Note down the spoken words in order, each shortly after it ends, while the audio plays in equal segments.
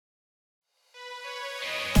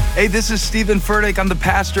Hey, this is Stephen Furtick. I'm the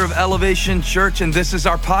pastor of Elevation Church, and this is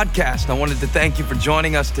our podcast. I wanted to thank you for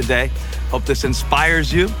joining us today. Hope this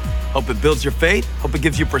inspires you. Hope it builds your faith. Hope it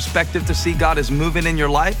gives you perspective to see God is moving in your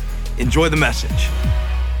life. Enjoy the message.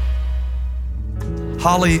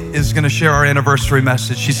 Holly is going to share our anniversary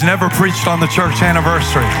message. She's never preached on the church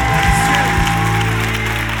anniversary.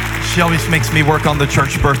 She always makes me work on the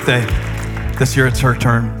church birthday. This year it's her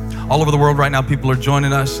turn. All over the world right now, people are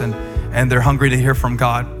joining us and they're hungry to hear from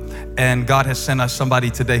God. And God has sent us somebody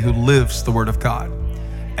today who lives the Word of God.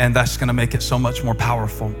 And that's gonna make it so much more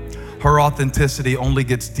powerful. Her authenticity only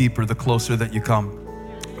gets deeper the closer that you come.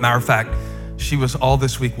 Matter of fact, she was all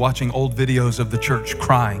this week watching old videos of the church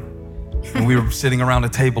crying. And we were sitting around a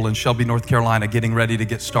table in Shelby, North Carolina, getting ready to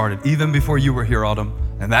get started. Even before you were here, Autumn,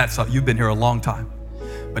 and you've been here a long time.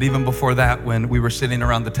 But even before that, when we were sitting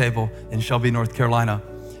around the table in Shelby, North Carolina,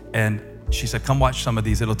 and she said, come watch some of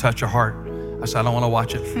these, it'll touch your heart. I said, I don't want to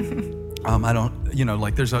watch it. I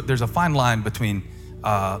don't, there's a fine line between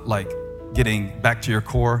getting back to your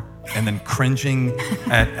core and then cringing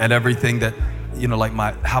at everything that,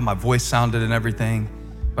 how my voice sounded and everything.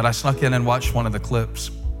 But I snuck in and watched one of the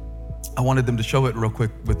clips. I wanted them to show it real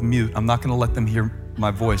quick with mute. I'm not going to let them hear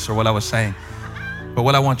my voice or what I was saying. But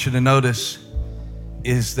what I want you to notice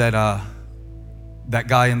is that that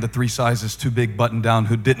guy in the 3 sizes too big button down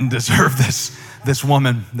who didn't deserve this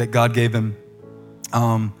woman that God gave him.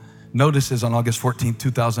 Notices on August 14th,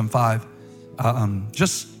 2005,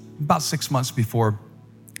 just about 6 months before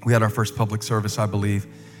we had our first public service, I believe,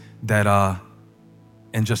 that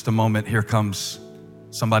in just a moment, here comes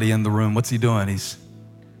somebody in the room. What's he doing?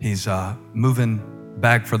 He's moving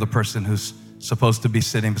bag for the person who's supposed to be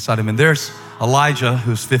sitting beside him. And there's Elijah,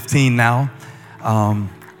 who's 15 now,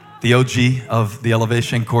 the OG of the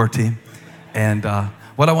Elevation Core team. And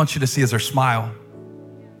what I want you to see is her smile.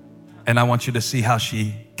 And I want you to see how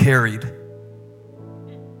she carried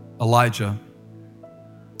Elijah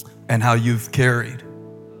and how you've carried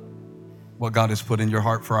what God has put in your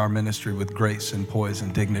heart for our ministry with grace and poise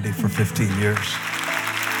and dignity for 15 years.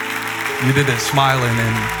 You did it smiling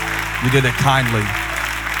and you did it kindly.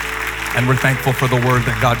 And we're thankful for the word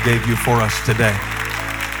that God gave you for us today.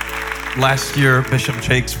 Last year, Bishop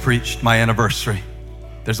Jakes preached my anniversary.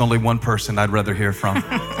 There's only one person I'd rather hear from.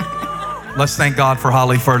 Let's thank God for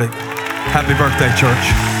Holly Furtick. Happy birthday, church.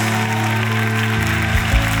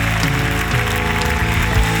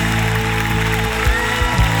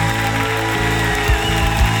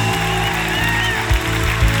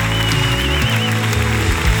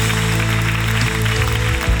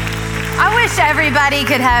 I wish everybody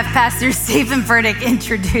could have Pastor Stephen Furtick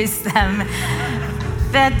introduce them.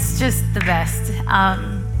 That's just the best.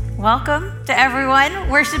 Welcome to everyone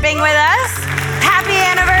worshiping with us. Happy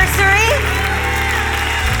anniversary.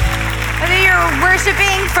 Whether you're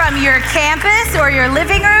worshiping from your campus or your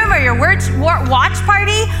living room or your watch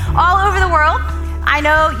party all over the world, I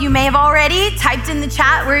know you may have already typed in the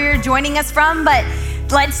chat where you're joining us from, but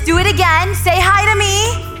let's do it again. Say hi to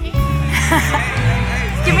me.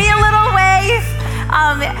 Give me a little wave.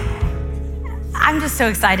 I'm just so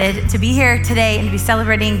excited to be here today and to be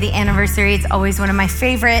celebrating the anniversary. It's always one of my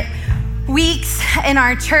favorite weeks in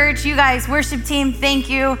our church. You guys, worship team, thank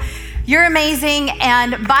you. You're amazing.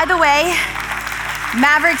 And by the way,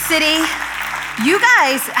 Maverick City, you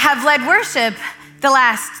guys have led worship the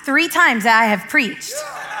last 3 times that I have preached.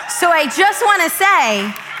 So I just want to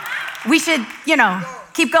say, we should,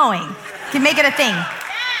 keep going. Make it a thing.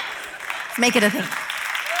 Make it a thing.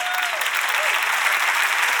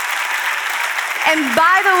 And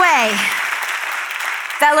by the way,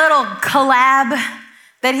 that little collab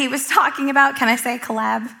that he was talking about, can I say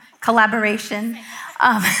collaboration?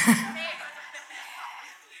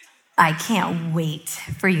 I can't wait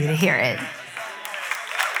for you to hear it.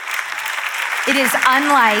 It is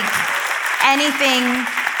unlike anything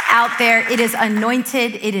out there. It is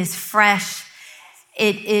anointed, it is fresh,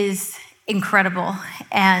 it is incredible,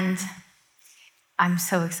 and I'm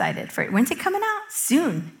so excited for it. When's it coming out?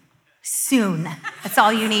 Soon. That's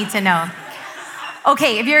all you need to know.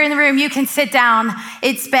 Okay, if you're in the room, you can sit down.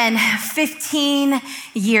 It's been 15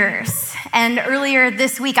 years. And earlier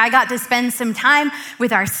this week, I got to spend some time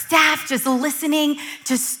with our staff just listening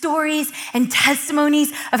to stories and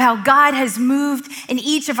testimonies of how God has moved in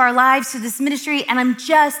each of our lives through this ministry. And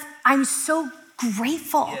I'm so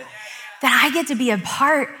grateful that I get to be a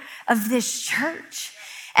part of this church.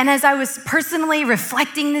 And as I was personally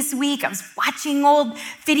reflecting this week, I was watching old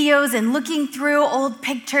videos and looking through old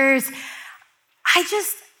pictures.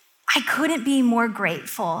 I couldn't be more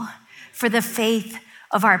grateful for the faith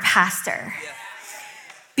of our pastor,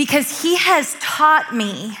 because he has taught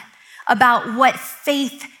me about what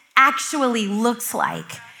faith actually looks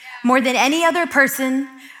like. More than any other person,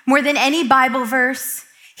 more than any Bible verse,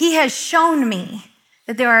 he has shown me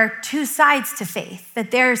that there are two sides to faith,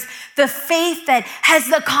 that there's the faith that has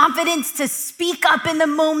the confidence to speak up in the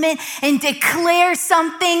moment and declare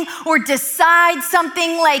something or decide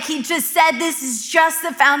something, like he just said, this is just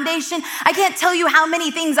the foundation. I can't tell you how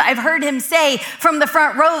many things I've heard him say from the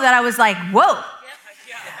front row that I was like, whoa.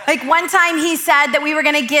 Like one time he said that we were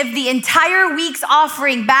gonna give the entire week's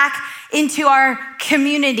offering back into our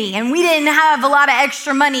community. And we didn't have a lot of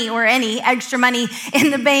extra money or any extra money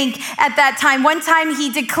in the bank at that time. One time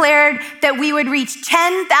he declared that we would reach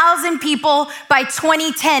 10,000 people by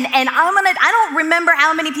 2010. And I don't remember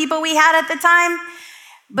how many people we had at the time,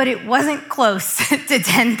 but it wasn't close to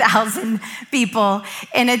 10,000 people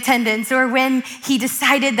in attendance. Or when he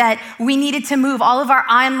decided that we needed to move all of our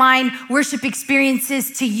online worship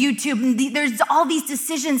experiences to YouTube. And there's all these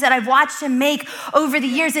decisions that I've watched him make over the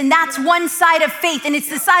years, and that's one side of faith. And it's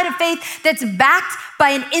the side of faith that's backed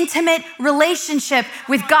by an intimate relationship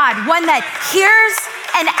with God, one that hears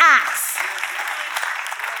and acts.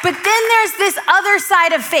 But then there's this other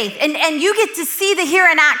side of faith, and you get to see the hear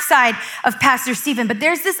and act side of Pastor Stephen, but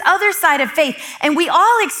there's this other side of faith, and we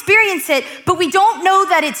all experience it, but we don't know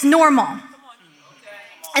that it's normal.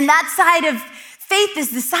 And that side of faith is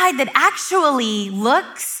the side that actually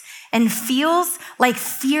looks and feels like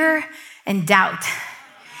fear and doubt.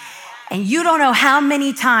 And you don't know how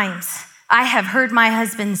many times I have heard my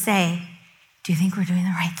husband say, do you think we're doing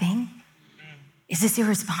the right thing? Is this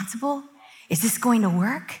irresponsible? Is this going to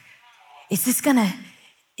work? Is this right?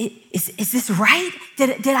 Why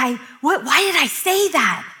did I say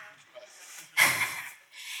that?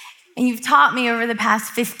 And you've taught me over the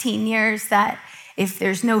past 15 years that if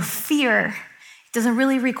there's no fear, it doesn't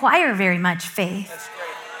really require very much faith. That's great.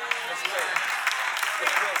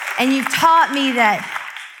 And you've taught me that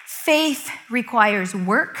faith requires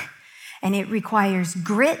work and it requires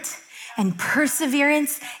grit and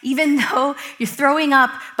perseverance, even though you're throwing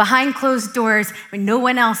up behind closed doors when no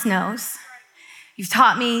one else knows. You've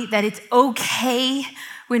taught me that it's okay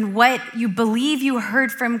when what you believe you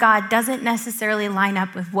heard from God doesn't necessarily line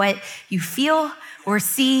up with what you feel or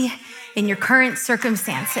see in your current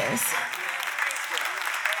circumstances.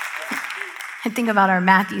 I think about our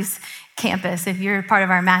Matthews campus. If you're part of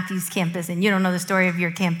our Matthews campus and you don't know the story of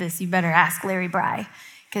your campus, you better ask Larry Bry,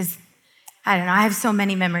 because I don't know, I have so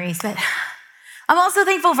many memories, but I'm also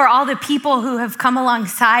thankful for all the people who have come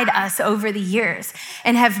alongside us over the years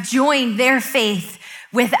and have joined their faith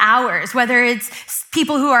with ours, whether it's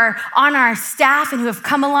people who are on our staff and who have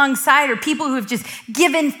come alongside, or people who have just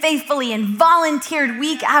given faithfully and volunteered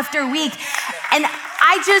week after week. And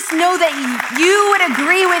I just know that you would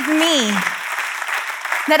agree with me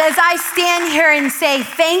that as I stand here and say,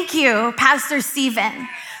 thank you, Pastor Stephen,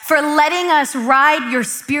 for letting us ride your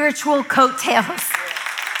spiritual coattails.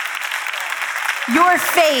 Your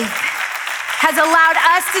faith has allowed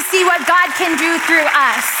us to see what God can do through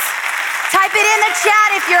us. Type it in the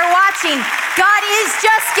chat if you're watching. God is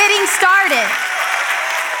just getting started.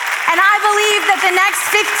 And I believe that the next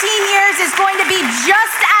 15 years is going to be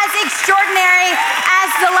just as extraordinary as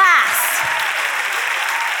the last.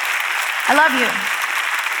 I love you.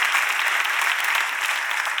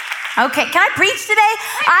 Okay, can I preach today?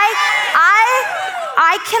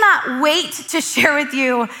 I cannot wait to share with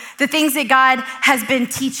you the things that God has been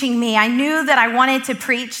teaching me. I knew that I wanted to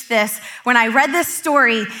preach this when I read this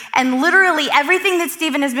story, and literally everything that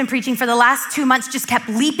Stephen has been preaching for the last 2 months just kept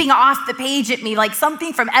leaping off the page at me, like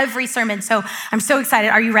something from every sermon. So I'm so excited.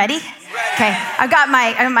 Are you ready? Okay, I got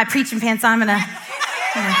my preaching pants on. I'm gonna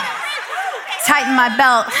tighten my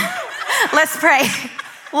belt. Let's pray.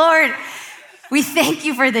 Lord, we thank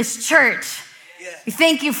you for this church. We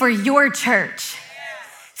thank you for your church.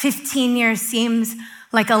 15 years seems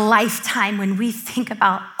like a lifetime when we think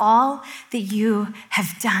about all that you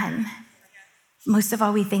have done. Most of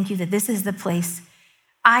all, we thank you that this is the place.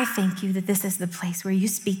 I thank you that this is the place where you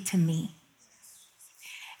speak to me.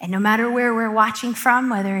 And no matter where we're watching from,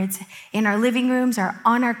 whether it's in our living rooms or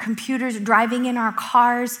on our computers, driving in our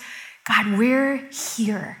cars, God, we're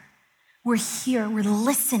here. We're here. We're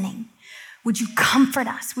listening. Would you comfort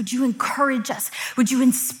us? Would you encourage us? Would you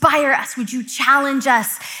inspire us? Would you challenge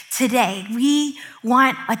us today? We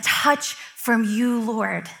want a touch from you,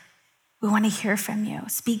 Lord. We want to hear from you.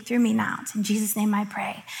 Speak through me now. It's in Jesus' name I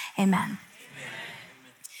pray. Amen.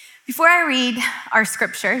 Before I read our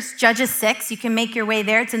scriptures, Judges 6, you can make your way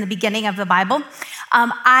there. It's in the beginning of the Bible.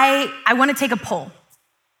 I want to take a poll.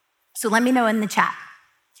 So let me know in the chat.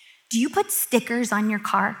 Do you put stickers on your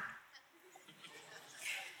car?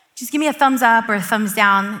 Just give me a thumbs up or a thumbs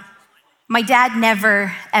down. My dad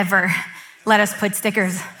never, ever let us put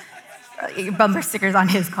bumper stickers on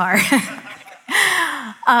his car. So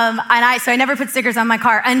I never put stickers on my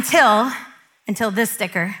car until this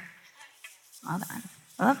sticker. Hold on.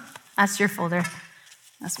 Oh, that's your folder.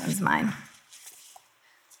 This one's mine.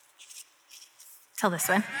 Till this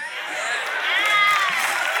one.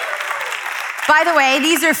 By the way,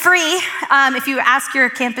 these are free. If you ask your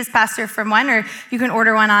campus pastor for one, or you can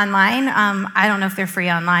order one online. I don't know if they're free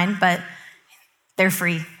online, but they're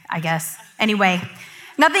free, I guess. Anyway,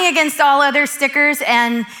 nothing against all other stickers,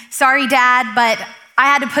 and sorry, Dad, but I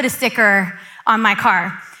had to put a sticker on my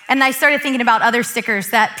car. And I started thinking about other stickers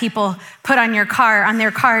that people put on their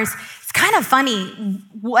cars. It's kind of funny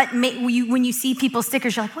when you see people's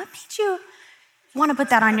stickers, you're like, what made you want to put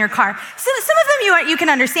that on your car? So some of them you can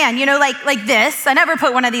understand, like this. I never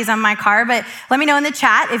put one of these on my car, but let me know in the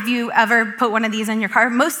chat if you ever put one of these on your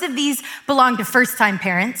car. Most of these belong to first-time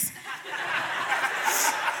parents.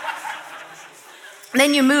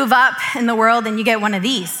 Then you move up in the world and you get one of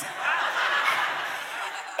these.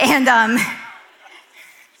 And,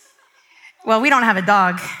 well, we don't have a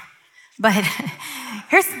dog, but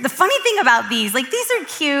here's the funny thing about these. Like, these are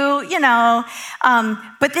cute,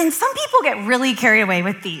 but then some people get really carried away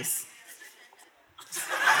with these.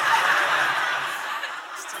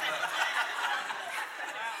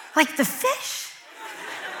 Like the fish.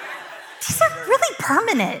 These are really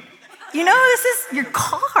permanent. This is your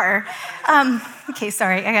car. Okay,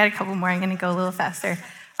 sorry, I got a couple more. I'm gonna go a little faster.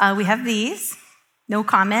 We have these. No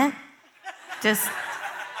comment. Just.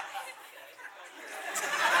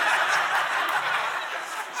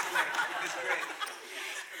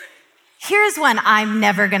 Here's one I'm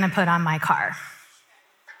never gonna put on my car.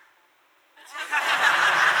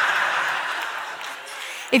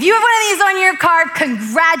 If you have one of these on your car,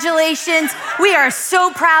 congratulations. We are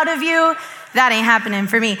so proud of you. That ain't happening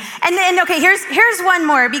for me. And then, okay, here's one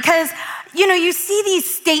more, because, you see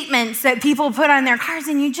these statements that people put on their cars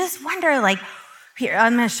and you just wonder, like, here,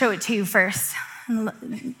 I'm gonna show it to you first.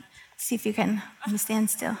 See if you can stand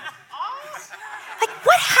still. Like,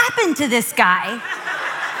 what happened to this guy?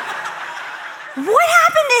 What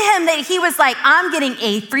happened to him that he was like, I'm getting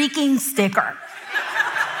a freaking sticker?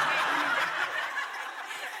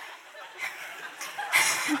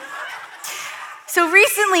 So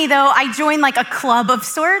recently, though, I joined like a club of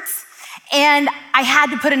sorts, and I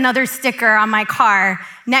had to put another sticker on my car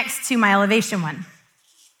next to my Elevation one.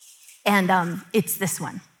 And it's this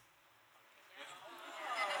one.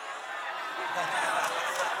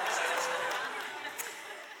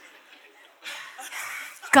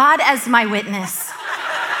 God as my witness,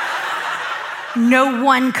 no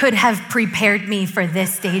one could have prepared me for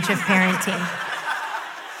this stage of parenting.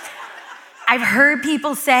 I've heard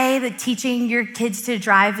people say that teaching your kids to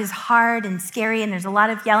drive is hard and scary and there's a lot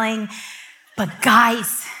of yelling, but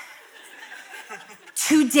guys,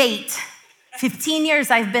 to date, 15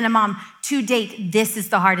 years I've been a mom, to date, this is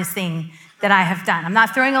the hardest thing that I have done. I'm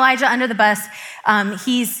not throwing Elijah under the bus.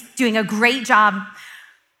 He's doing a great job,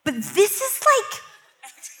 but this is like,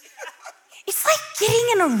 it's like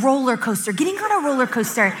getting on a roller coaster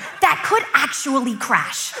that could actually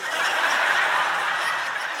crash.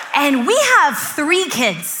 And we have 3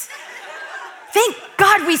 kids. Thank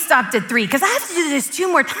God we stopped at 3, because I have to do this 2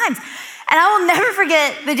 more times. And I will never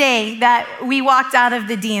forget the day that we walked out of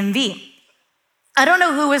the DMV. I don't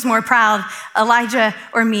know who was more proud, Elijah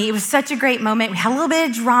or me. It was such a great moment. We had a little bit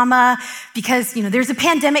of drama because, there's a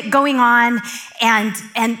pandemic going on. And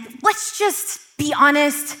let's just be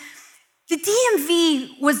honest, the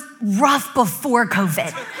DMV was rough before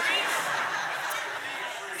COVID.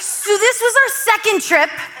 So this was our second trip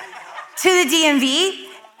to the DMV,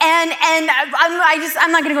 and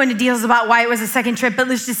I'm not gonna go into details about why it was a second trip, but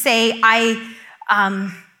let's just say I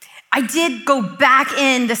did go back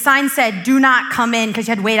in. The sign said, do not come in, because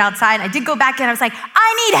you had to wait outside. I did go back in. I was like,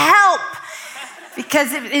 I need help,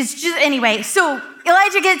 because it's just, anyway. So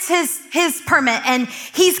Elijah gets his permit, and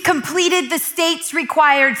he's completed the state's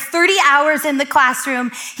required 30 hours in the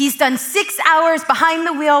classroom. He's done 6 hours behind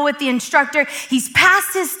the wheel with the instructor. He's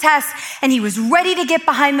passed his test, and he was ready to get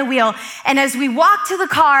behind the wheel. And as we walked to the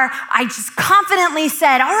car, I just confidently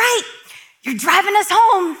said, all right, you're driving us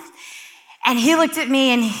home. And he looked at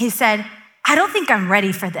me and he said, I don't think I'm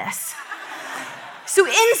ready for this. So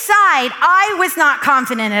inside, I was not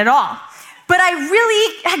confident at all. But I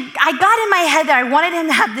got in my head that I wanted him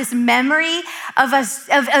to have this memory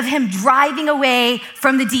of him driving away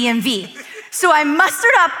from the DMV. So I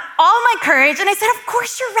mustered up all my courage and I said, of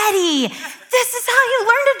course you're ready. This is how you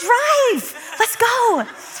learn to drive. Let's go.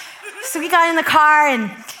 So we got in the car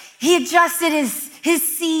and he adjusted his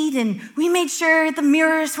his seat, and we made sure the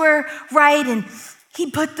mirrors were right, and he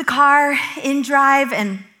put the car in drive,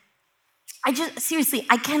 and seriously,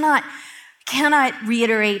 I cannot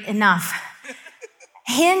reiterate enough.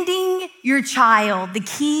 Handing your child the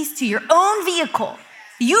keys to your own vehicle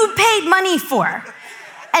you paid money for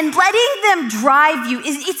and letting them drive you,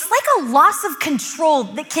 it's like a loss of control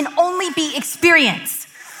that can only be experienced.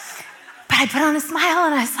 But I put on a smile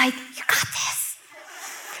and I was like, you got this.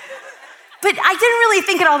 But I didn't really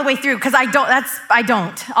think it all the way through because I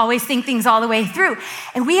don't always think things all the way through.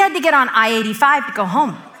 And we had to get on I-85 to go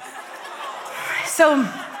home. So,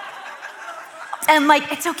 and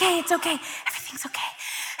like, it's okay, everything's okay.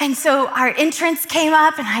 And so our entrance came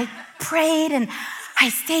up and I prayed and I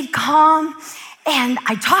stayed calm and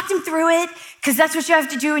I talked him through it because that's what you have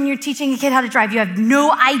to do when you're teaching a kid how to drive. You have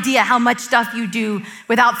no idea how much stuff you do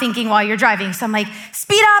without thinking while you're driving. So I'm like,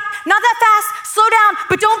 speed up, not that fast, slow down,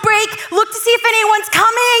 but don't brake, look to see if anyone's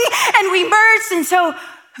coming. And we merged, and so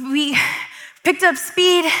we picked up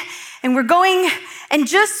speed and we're going. And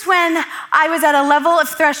just when I was at a level of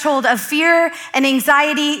threshold of fear and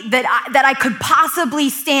anxiety that I could possibly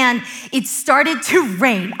stand, it started to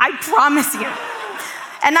rain, I promise you.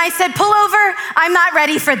 And I said, pull over, I'm not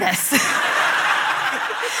ready for this.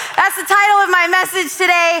 That's the title of my message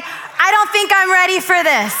today. I don't think I'm ready for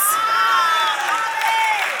this.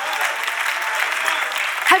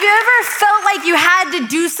 Have you ever felt like you had to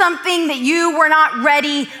do something that you were not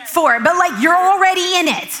ready for, but like you're already in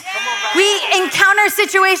it? We encounter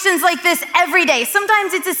situations like this every day.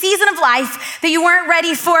 Sometimes it's a season of life that you weren't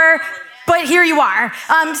ready for, but here you are.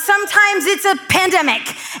 Sometimes it's a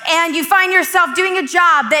pandemic and you find yourself doing a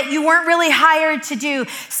job that you weren't really hired to do.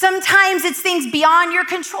 Sometimes it's things beyond your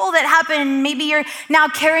control that happen. Maybe you're now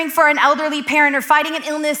caring for an elderly parent or fighting an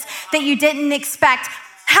illness that you didn't expect.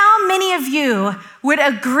 How many of you would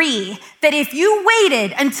agree that if you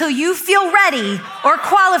waited until you feel ready or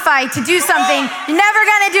qualified to do something, you're never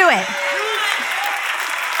gonna do it?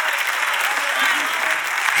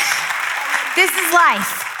 This is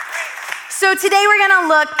life. So today we're gonna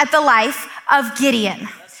look at the life of Gideon,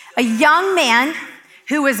 a young man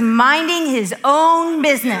who was minding his own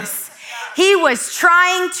business. He was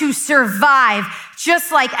trying to survive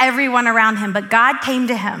just like everyone around him, but God came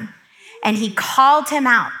to him and he called him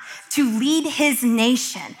out to lead his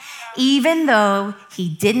nation, even though he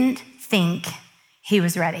didn't think he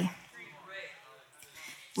was ready.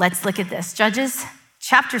 Let's look at this. Judges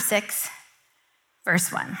chapter 6,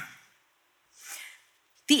 verse 1.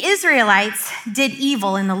 The Israelites did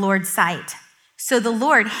evil in the Lord's sight, so the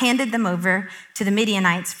Lord handed them over to the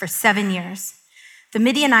Midianites for 7 years. The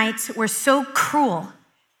Midianites were so cruel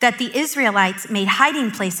that the Israelites made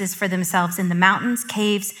hiding places for themselves in the mountains,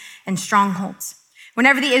 caves, and strongholds.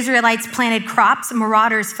 Whenever the Israelites planted crops,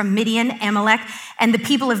 marauders from Midian, Amalek, and the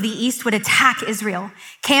people of the east would attack Israel,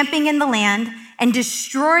 camping in the land and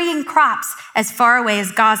destroying crops as far away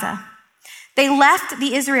as Gaza. They left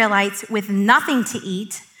the Israelites with nothing to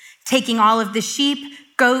eat, taking all of the sheep,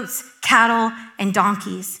 goats, cattle, and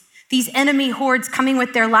donkeys. These enemy hordes coming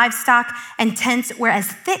with their livestock and tents were as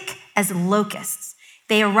thick as locusts.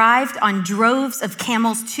 They arrived on droves of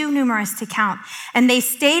camels too numerous to count, and they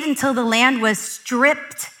stayed until the land was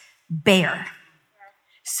stripped bare.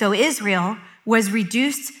 So Israel was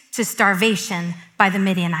reduced to starvation by the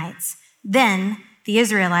Midianites. Then the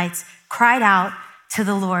Israelites cried out to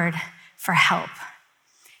the Lord for help.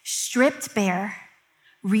 Stripped bare,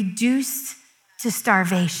 reduced to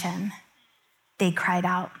starvation, they cried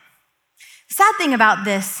out. The sad thing about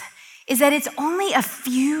this is that it's only a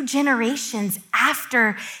few generations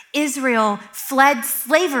after Israel fled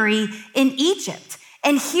slavery in Egypt.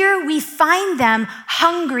 And here we find them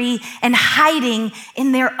hungry and hiding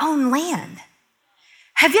in their own land.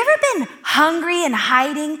 Have you ever been hungry and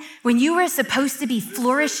hiding when you were supposed to be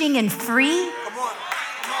flourishing and free?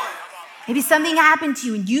 Maybe something happened to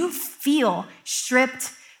you and you feel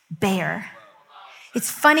stripped bare.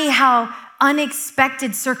 It's funny how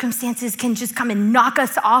unexpected circumstances can just come and knock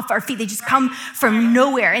us off our feet. They just come from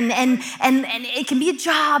nowhere. And it can be a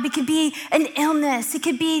job, it could be an illness, it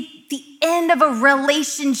could be the end of a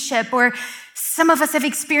relationship, or some of us have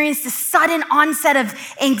experienced a sudden onset of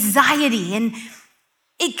anxiety. And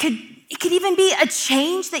it could even be a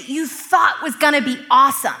change that you thought was gonna be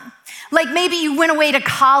awesome. Like maybe you went away to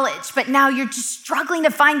college, but now you're just struggling to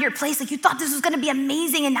find your place. Like you thought this was gonna be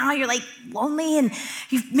amazing, and now you're like lonely, and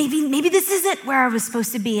maybe this isn't where I was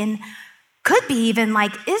supposed to be. And could be even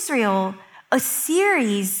like Israel, a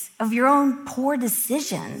series of your own poor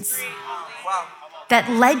decisions that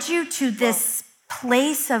led you to this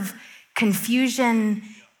place of confusion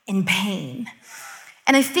and pain.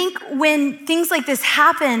 And I think when things like this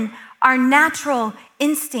happen, our natural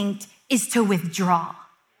instinct is to withdraw.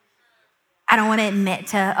 I don't want to admit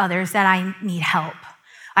to others that I need help.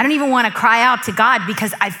 I don't even want to cry out to God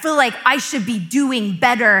because I feel like I should be doing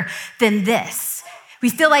better than this. We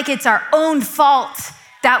feel like it's our own fault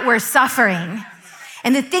that we're suffering.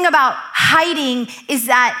 And the thing about hiding is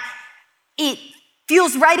that it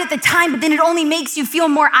feels right at the time, but then it only makes you feel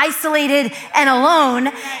more isolated and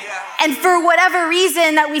alone. And for whatever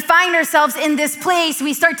reason that we find ourselves in this place,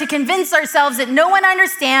 we start to convince ourselves that no one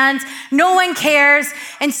understands, no one cares,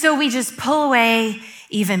 and so we just pull away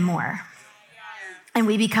even more. And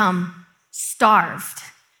we become starved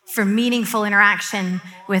for meaningful interaction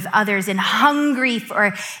with others and hungry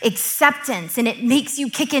for acceptance. And it makes you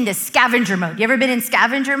kick into scavenger mode. You ever been in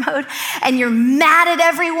scavenger mode? And you're mad at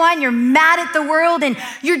everyone, you're mad at the world, and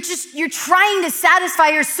you're trying to satisfy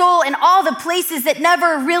your soul in all the places that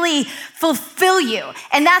never really fulfill you.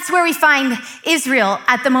 And that's where we find Israel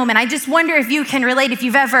at the moment. I just wonder if you can relate, if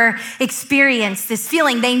you've ever experienced this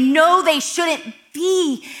feeling. They know they shouldn't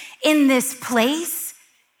be in this place.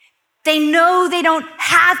 They know they don't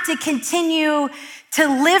have to continue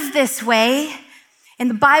to live this way. And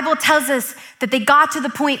the Bible tells us that they got to the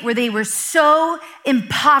point where they were so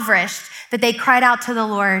impoverished that they cried out to the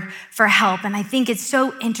Lord for help. And I think it's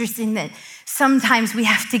so interesting that sometimes we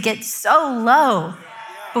have to get so low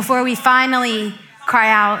before we finally cry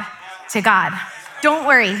out to God. Don't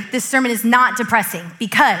worry, this sermon is not depressing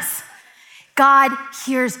because God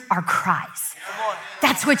hears our cries.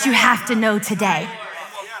 That's what you have to know today.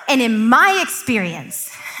 And in my experience,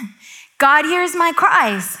 God hears my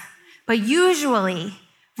cries, but usually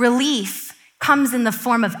relief comes in the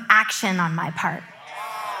form of action on my part.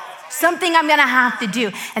 Something I'm gonna have to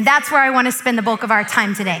do. And that's where I wanna spend the bulk of our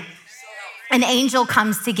time today. An angel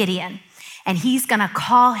comes to Gideon and he's gonna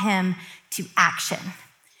call him to action.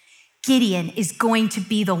 Gideon is going to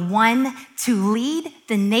be the one to lead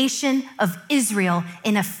the nation of Israel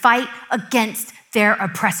in a fight against their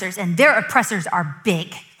oppressors, and their oppressors are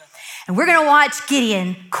big. And we're gonna watch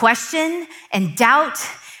Gideon question and doubt,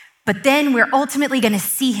 but then we're ultimately gonna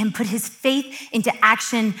see him put his faith into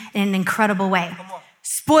action in an incredible way.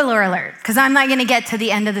 Spoiler alert, because I'm not gonna get to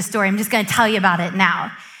the end of the story. I'm just gonna tell you about it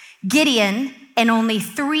now. Gideon and only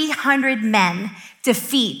 300 men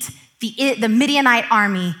defeat the Midianite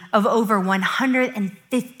army of over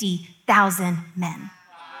 150,000 men.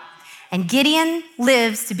 And Gideon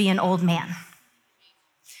lives to be an old man.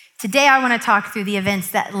 Today, I want to talk through the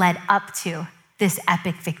events that led up to this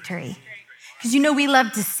epic victory. Because we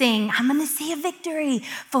love to sing, I'm going to see a victory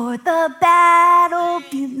for the battle.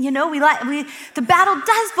 The battle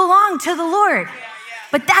does belong to the Lord.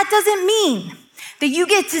 But that doesn't mean that you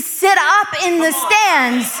get to sit up in the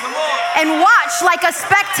stands and watch like a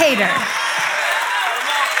spectator.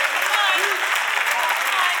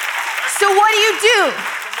 So what do?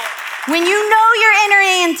 When you know you're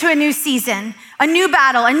entering into a new season, a new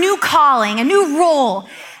battle, a new calling, a new role,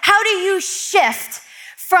 how do you shift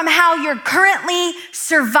from how you're currently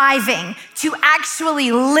surviving to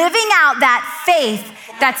actually living out that faith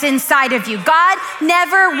that's inside of you? God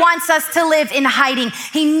never wants us to live in hiding.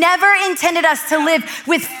 He never intended us to live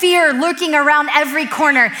with fear lurking around every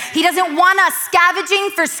corner. He doesn't want us scavenging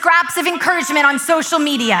for scraps of encouragement on social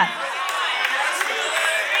media.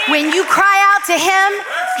 When you cry out to him,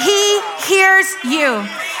 he hears you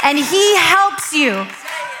and he helps you,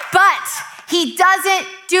 but he doesn't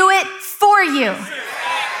do it for you.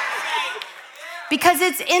 Because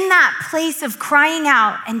it's in that place of crying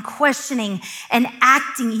out and questioning and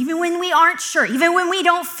acting, even when we aren't sure, even when we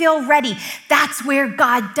don't feel ready, that's where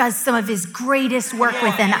God does some of his greatest work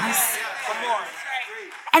within us.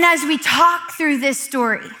 And as we talk through this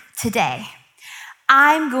story today,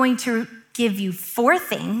 I'm going to give you 4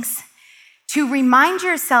 things to remind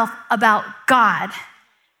yourself about God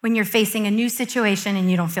when you're facing a new situation and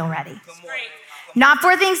you don't feel ready. Not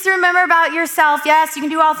 4 things to remember about yourself. Yes, you can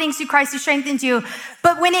do all things through Christ who strengthens you.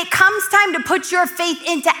 But when it comes time to put your faith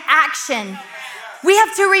into action, we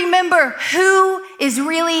have to remember who is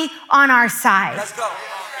really on our side. Let's go.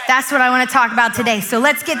 That's what I want to talk about today. So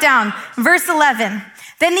let's get down. Verse 11.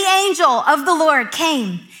 Then the angel of the Lord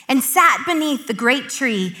came and sat beneath the great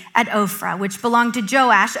tree at Ophrah, which belonged to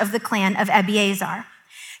Joash of the clan of Abiezer.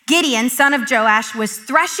 Gideon, son of Joash, was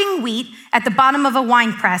threshing wheat at the bottom of a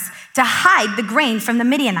winepress to hide the grain from the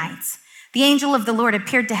Midianites. The angel of the Lord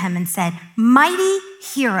appeared to him and said, "Mighty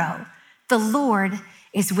hero, the Lord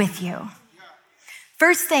is with you."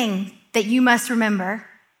 First thing that you must remember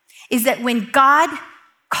is that when God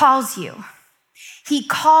calls you, he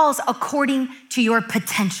calls according to your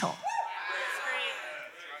potential.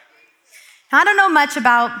 Now, I don't know much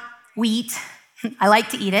about wheat. I like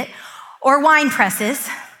to eat it, or wine presses,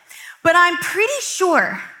 but I'm pretty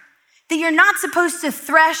sure that you're not supposed to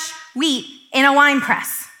thresh wheat in a wine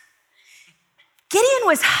press. Gideon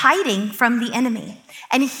was hiding from the enemy,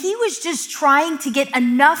 and he was just trying to get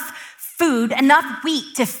enough food, enough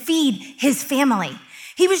wheat to feed his family.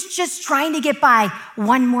 He was just trying to get by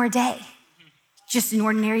one more day, just an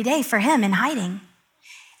ordinary day for him in hiding.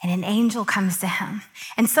 And an angel comes to him.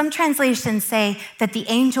 And some translations say that the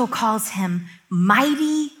angel calls him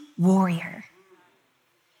mighty warrior.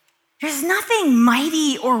 There's nothing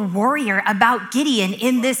mighty or warrior about Gideon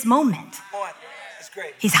in this moment. That's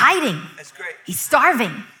great. He's hiding. That's great. He's starving.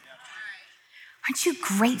 Aren't you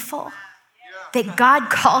grateful that God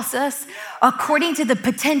calls us according to the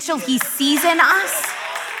potential he sees in us?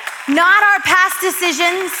 Not our past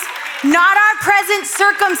decisions, not our present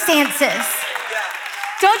circumstances.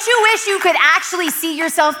 Don't you wish you could actually see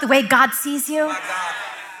yourself the way God sees you? When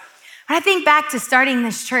I think back to starting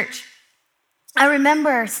this church, I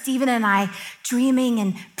remember Stephen and I dreaming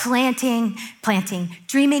and planning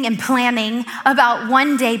about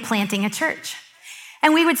one day planting a church.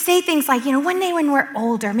 And we would say things like, one day when we're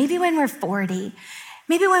older, maybe when we're 40,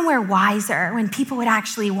 maybe when we're wiser, when people would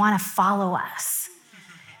actually want to follow us.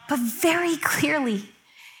 But very clearly,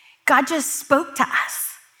 God just spoke to us.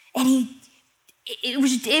 And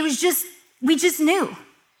we just knew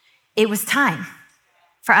it was time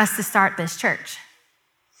for us to start this church.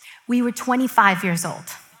 We were 25 years old.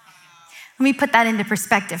 Let me put that into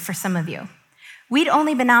perspective for some of you. We'd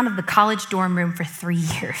only been out of the college dorm room for 3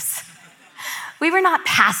 years. We were not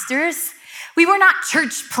pastors. We were not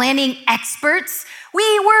church planning experts.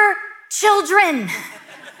 We were children.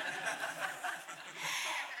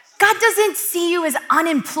 God doesn't see you as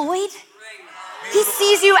unemployed. He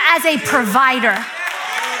sees you as a provider.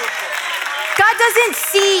 God doesn't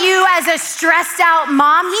see you as a stressed out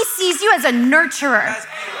mom. He sees you as a nurturer.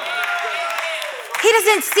 He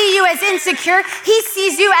doesn't see you as insecure. He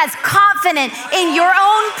sees you as confident in your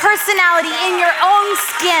own personality, in your own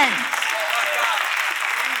skin.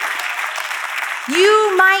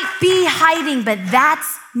 You might be hiding, but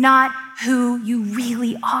that's not who you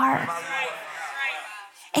really are.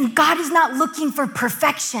 And God is not looking for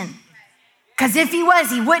perfection. Because if he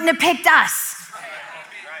was, he wouldn't have picked us.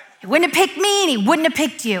 He wouldn't have picked me and he wouldn't have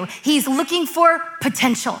picked you. He's looking for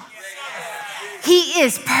potential. He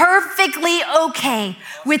is perfectly okay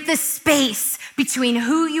with the space between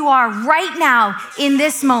who you are right now in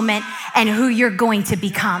this moment and who you're going to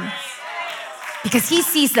become. Because he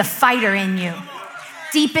sees the fighter in you.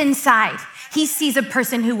 Deep inside, he sees a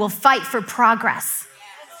person who will fight for progress.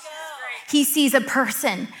 He sees a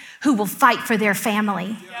person who will fight for their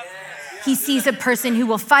family. He sees a person who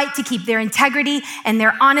will fight to keep their integrity and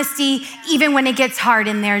their honesty, even when it gets hard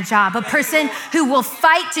in their job. A person who will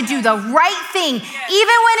fight to do the right thing, even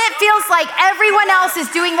when it feels like everyone else is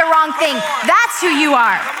doing the wrong thing. That's who you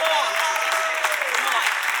are.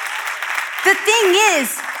 The thing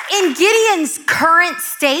is, in Gideon's current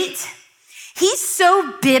state, he's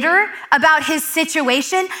so bitter about his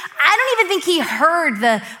situation, I don't even think he heard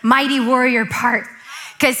the mighty warrior part.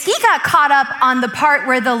 Because he got caught up on the part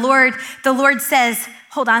where the Lord says,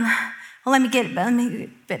 hold on, well, let me get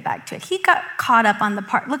back to it. He got caught up on the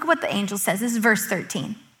part. Look at what the angel says. This is verse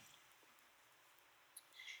 13.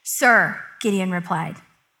 Sir, Gideon replied,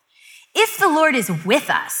 if the Lord is with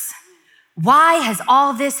us, why has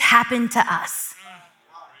all this happened to us?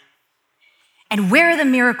 And where are the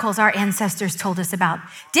miracles our ancestors told us about?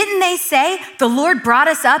 Didn't they say the Lord brought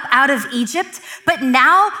us up out of Egypt, but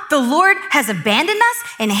now the Lord has abandoned us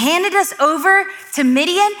and handed us over to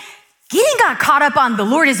Midian? Gideon got caught up on the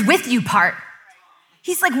Lord is with you part.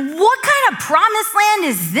 He's like, what kind of promised land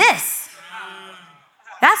is this?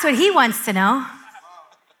 That's what he wants to know.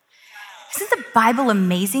 Isn't the Bible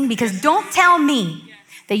amazing? Because don't tell me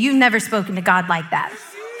that you've never spoken to God like that.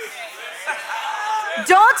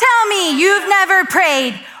 Don't tell me you've never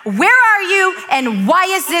prayed, where are you and why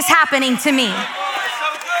is this happening to me?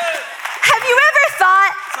 Have you ever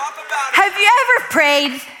thought, have you ever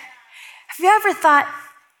prayed, have you ever thought,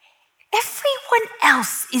 everyone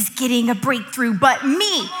else is getting a breakthrough but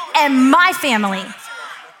me and my family?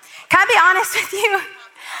 Can I be honest with you?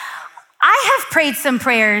 I have prayed some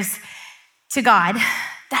prayers to God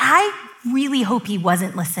that I really hope he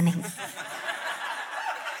wasn't listening.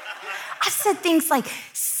 I've said things like,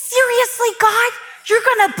 seriously, God, you're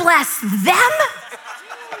gonna bless them?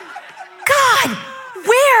 God,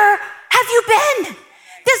 where have you been?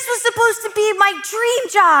 This was supposed to be my my dream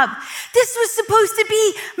job. This was supposed to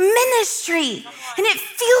be ministry. And it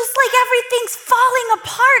feels like everything's falling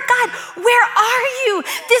apart. God, where are you?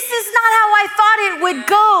 This is not how I thought it would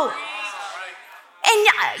go.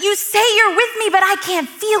 And you say you're with me, but I can't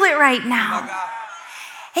feel it right now.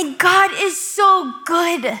 And God is so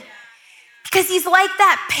good because he's like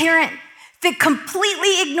that parent that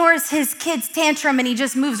completely ignores his kid's tantrum and he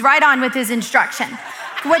just moves right on with his instruction.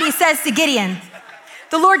 What he says to Gideon.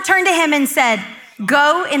 The Lord turned to him and said,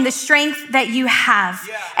 go in the strength that you have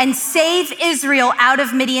and save Israel out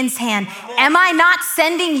of Midian's hand. Am I not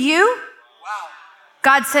sending you?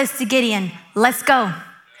 God says to Gideon, let's go.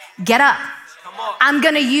 Get up. I'm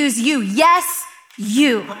gonna use you. Yes,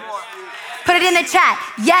 you. Put it in the chat.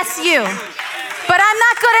 Yes, you. But I'm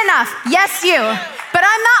not good enough. Yes, you. But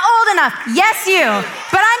I'm not old enough. Yes, you.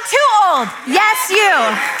 But I'm too old. Yes, you.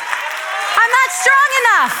 I'm not strong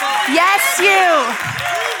enough. Yes, you.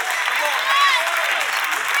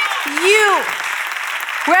 You.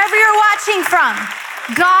 Wherever you're watching from,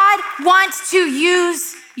 God wants to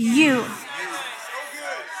use you.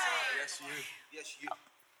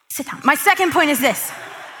 Sit down. My second point is this.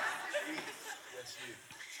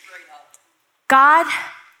 God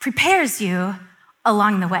prepares you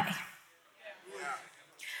along the way.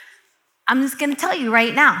 I'm just gonna tell you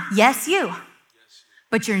right now, yes, you,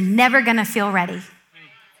 but you're never gonna feel ready.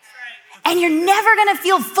 And you're never gonna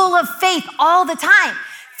feel full of faith all the time.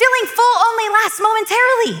 Feeling full only lasts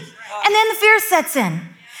momentarily. And then the fear sets in,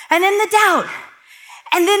 and then the doubt,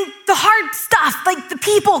 and then the hard stuff, like the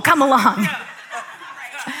people come along.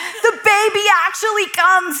 The baby actually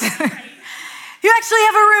comes. You actually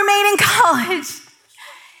have a roommate in college.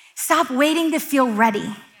 Stop waiting to feel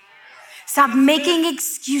ready. Stop making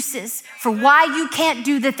excuses for why you can't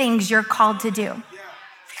do the things you're called to do.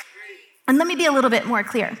 And let me be a little bit more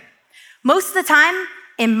clear. Most of the time,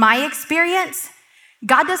 in my experience,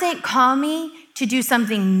 God doesn't call me to do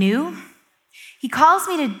something new. He calls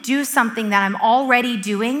me to do something that I'm already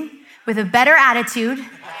doing with a better attitude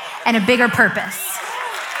and a bigger purpose.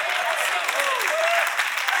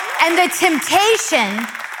 And the temptation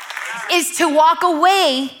is to walk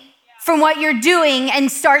away from what you're doing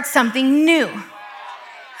and start something new.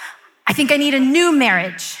 I think I need a new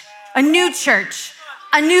marriage, a new church,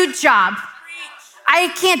 a new job. I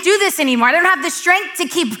can't do this anymore. I don't have the strength to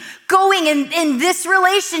keep going in this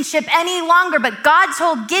relationship any longer. But God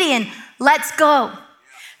told Gideon, let's go.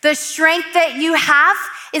 The strength that you have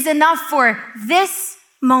is enough for this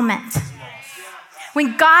moment.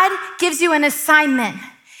 When God gives you an assignment,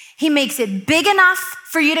 he makes it big enough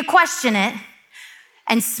for you to question it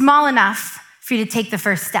and small enough for you to take the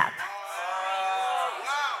first step.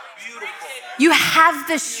 You have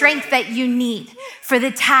the strength that you need for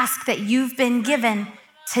the task that you've been given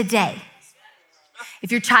today.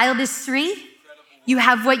 If your child is 3, you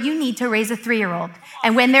have what you need to raise a 3-year-old.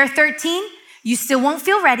 And when they're 13, you still won't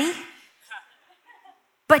feel ready,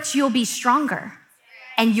 but you'll be stronger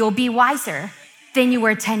and you'll be wiser than you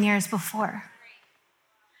were 10 years before.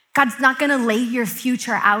 God's not gonna lay your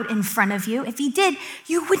future out in front of you. If he did,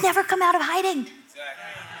 you would never come out of hiding. And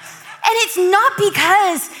it's not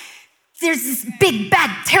because there's this big,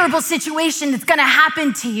 bad, terrible situation that's gonna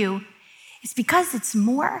happen to you. It's because it's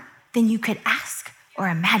more than you could ask or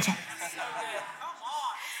imagine.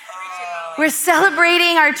 We're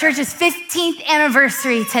celebrating our church's 15th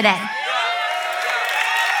anniversary today.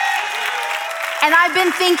 And I've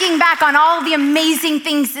been thinking back on all the amazing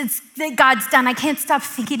things that God's done. I can't stop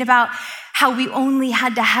thinking about how we only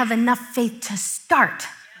had to have enough faith to start,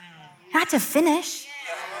 not to finish.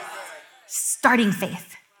 Starting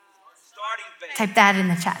faith. Type that in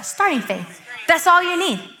the chat. Starting faith. That's all you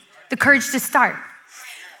need. The courage to start.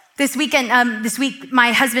 This week,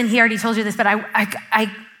 my husband, he already told you this, but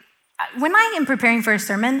when I am preparing for a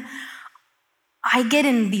sermon, I get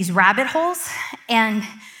in these rabbit holes, and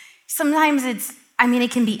sometimes it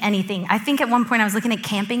can be anything. I think at one point I was looking at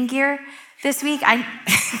camping gear this week.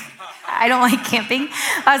 I don't like camping.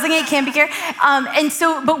 I was looking at camping gear.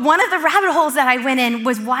 But one of the rabbit holes that I went in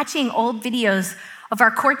was watching old videos of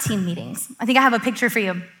our core team meetings. I think I have a picture for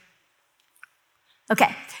you.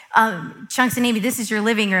 Okay, Chunks and Amy, this is your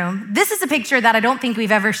living room. This is a picture that I don't think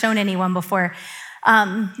we've ever shown anyone before.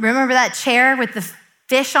 Remember that chair with the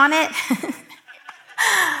fish on it?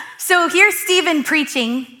 So here's Stephen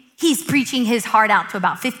preaching. He's preaching his heart out to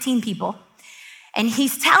about 15 people. And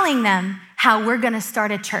he's telling them how we're gonna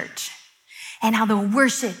start a church and how the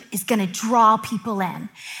worship is gonna draw people in.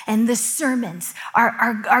 And the sermons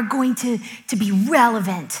are going to be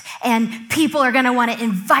relevant, and people are gonna wanna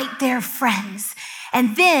invite their friends.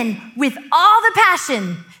 And then with all the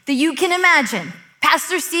passion that you can imagine,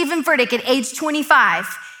 Pastor Stephen Furtick at age 25,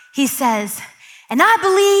 he says, and I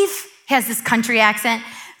believe, he has this country accent.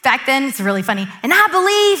 Back then, it's really funny. And I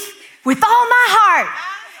believe with all my heart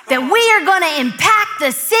that we are gonna impact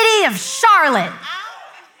the city of Charlotte.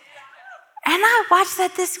 And I watched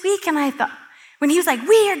that this week and I thought, when he was like,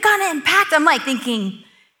 we are gonna impact, I'm like thinking,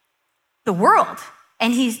 the world.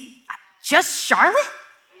 And he's just Charlotte?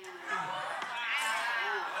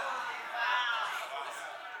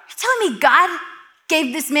 You're telling me God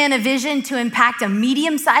gave this man a vision to impact a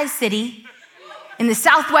medium-sized city in the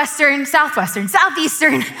southeastern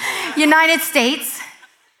United States.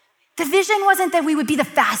 The vision wasn't that we would be the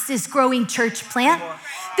fastest growing church plant.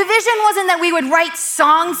 The vision wasn't that we would write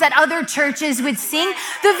songs that other churches would sing.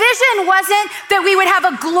 The vision wasn't that we would have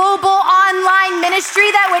a global online ministry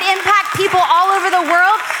that would impact people all over the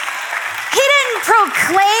world. He didn't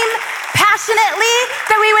proclaim passionately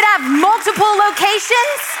that we would have multiple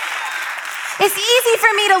locations. It's easy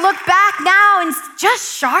for me to look back now and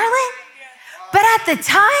just Charlotte. But at the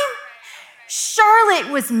time, Charlotte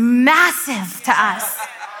was massive to us.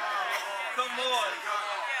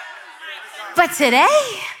 But today,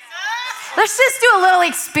 let's just do a little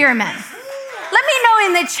experiment. Let me know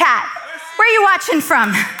in the chat, where are you watching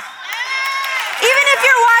from? Even if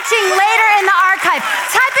you're watching later in the archive,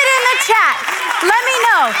 type it in the chat. Let me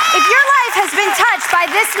know. If your life has been touched by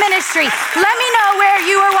this ministry, let me know where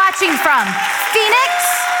you are watching from. Phoenix,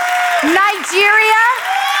 Nigeria,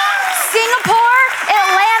 Singapore,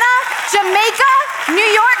 Atlanta, Jamaica, New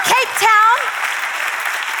York, Cape Town.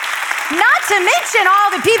 Not to mention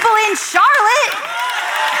all the people in Charlotte.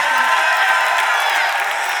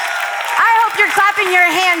 I hope you're clapping your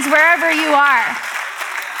hands wherever you are.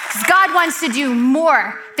 Because God wants to do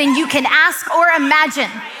more than you can ask or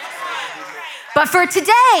imagine. But for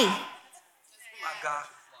today,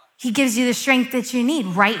 He gives you the strength that you need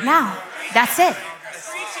right now. That's it.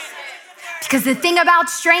 Because the thing about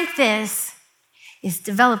strength is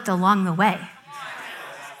developed along the way.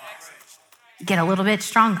 You get a little bit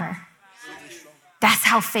stronger. That's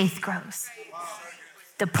how faith grows.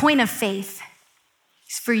 The point of faith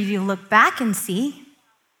is for you to look back and see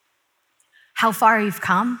how far you've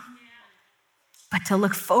come, but to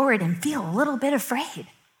look forward and feel a little bit afraid.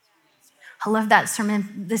 I love that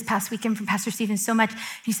sermon this past weekend from Pastor Stephen so much.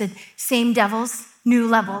 He said, same devils, new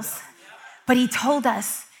levels. But he told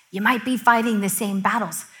us, you might be fighting the same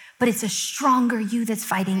battles, but it's a stronger you that's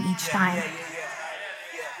fighting each time.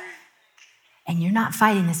 And you're not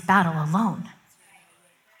fighting this battle alone.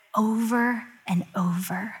 Over and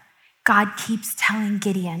over, God keeps telling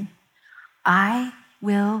Gideon, I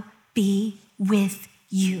will be with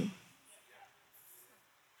you.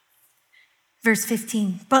 Verse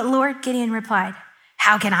 15, but Lord, Gideon replied,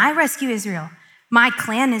 how can I rescue Israel? My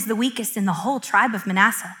clan is the weakest in the whole tribe of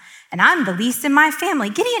Manasseh, and I'm the least in my family.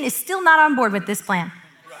 Gideon is still not on board with this plan.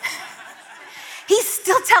 He's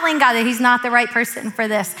still telling God that he's not the right person for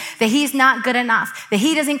this, that he's not good enough, that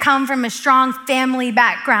he doesn't come from a strong family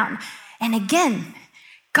background. And again,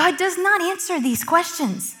 God does not answer these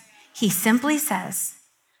questions. He simply says,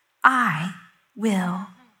 I will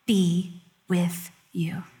be with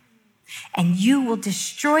you, and you will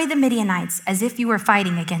destroy the Midianites as if you were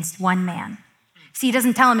fighting against one man. See, he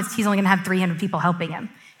doesn't tell him he's only gonna have 300 people helping him.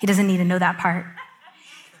 He doesn't need to know that part.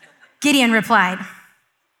 Gideon replied,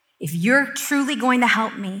 if you're truly going to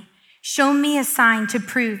help me, show me a sign to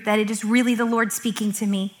prove that it is really the Lord speaking to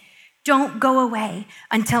me. Don't go away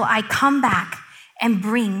until I come back and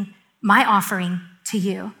bring my offering to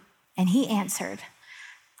you. And he answered,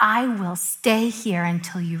 I will stay here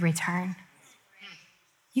until you return.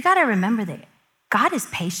 You got to remember that God is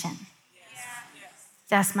patient.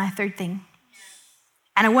 That's my third thing.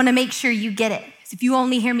 And I want to make sure you get it. If you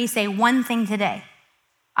only hear me say one thing today,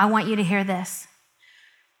 I want you to hear this.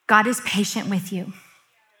 God is patient with you.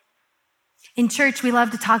 In church, we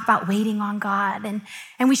love to talk about waiting on God, and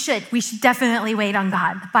we should definitely wait on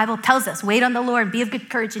God. The Bible tells us, wait on the Lord, be of good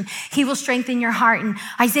courage, and he will strengthen your heart. And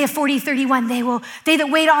Isaiah 40:31, they that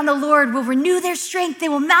wait on the Lord will renew their strength. They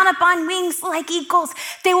will mount up on wings like eagles.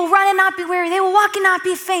 They will run and not be weary. They will walk and not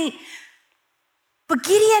be faint. But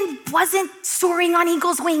Gideon wasn't soaring on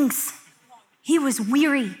eagle's wings. He was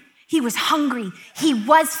weary. He was hungry. He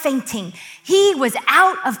was fainting. He was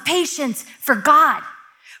out of patience for God.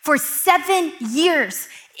 For 7 years,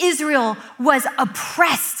 Israel was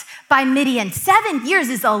oppressed by Midian. 7 years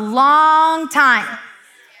is a long time.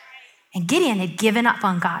 And Gideon had given up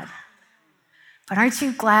on God. But aren't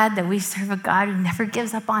you glad that we serve a God who never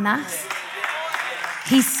gives up on us?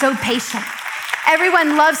 He's so patient.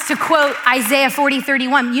 Everyone loves to quote Isaiah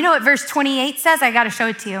 40:31. You know what verse 28 says? I got to show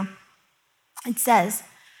it to you. It says,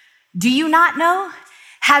 Do you not know?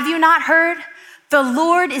 Have you not heard? The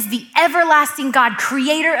Lord is the everlasting God,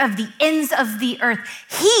 creator of the ends of the earth.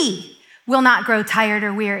 He will not grow tired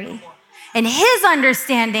or weary. And his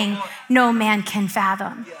understanding, no man can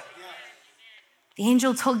fathom. The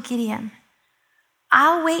angel told Gideon,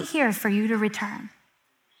 I'll wait here for you to return.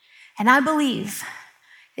 And I believe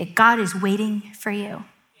that God is waiting for you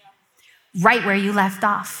right where you left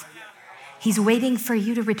off. He's waiting for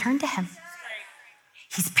you to return to him.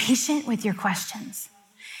 He's patient with your questions.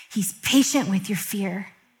 He's patient with your fear.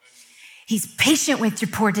 He's patient with your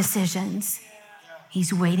poor decisions.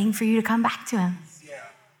 He's waiting for you to come back to him.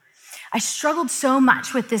 I struggled so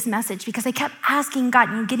much with this message because I kept asking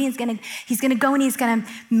God, Gideon's he's gonna go and he's gonna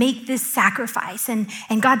make this sacrifice and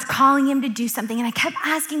God's calling him to do something. And I kept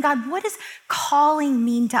asking God, what does calling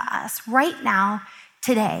mean to us right now,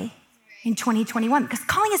 today, in 2021? Because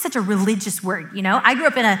calling is such a religious word, I grew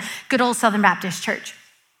up in a good old Southern Baptist church.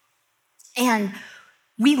 And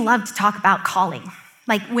we love to talk about calling.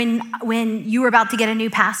 Like when you were about to get a new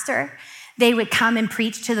pastor, they would come and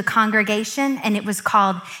preach to the congregation, and it was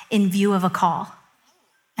called In View of a Call.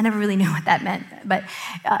 I never really knew what that meant, but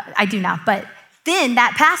I do now. But then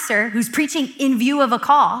that pastor who's preaching in view of a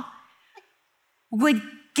call would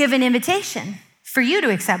give an invitation for you to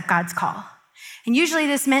accept God's call. And usually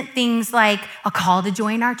this meant things like a call to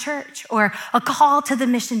join our church, or a call to the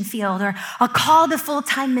mission field, or a call to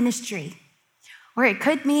full-time ministry. Or it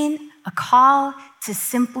could mean a call to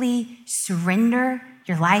simply surrender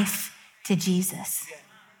your life to Jesus.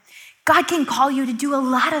 God can call you to do a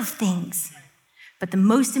lot of things, but the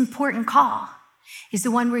most important call is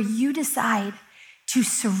the one where you decide to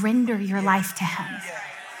surrender your life to him.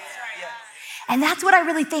 And that's what I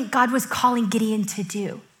really think God was calling Gideon to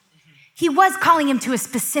do. He was calling him to a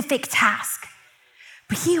specific task,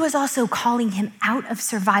 but he was also calling him out of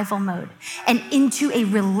survival mode and into a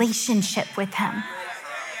relationship with him.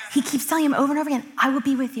 He keeps telling him over and over again, I will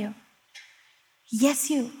be with you.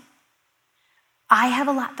 Yes, you. I have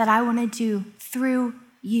a lot that I want to do through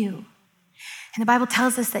you. And the Bible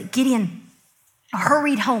tells us that Gideon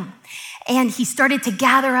hurried home and he started to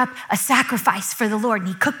gather up a sacrifice for the Lord. And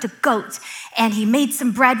he cooked a goat and he made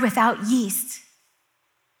some bread without yeast.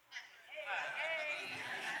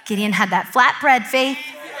 Gideon had that flatbread faith.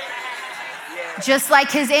 Just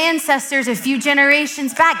like his ancestors a few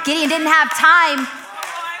generations back, Gideon didn't have time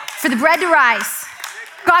for the bread to rise.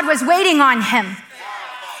 God was waiting on him.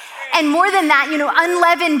 And more than that,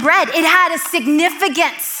 unleavened bread, it had a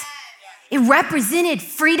significance. It represented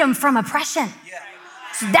freedom from oppression.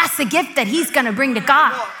 So that's the gift that he's gonna bring to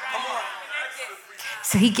God.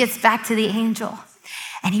 So he gets back to the angel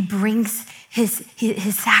and he brings his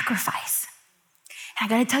sacrifice. And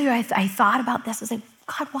I gotta tell you, I thought about this. I was like,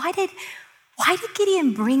 God, why did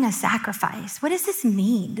Gideon bring a sacrifice? What does this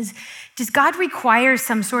mean? Does God require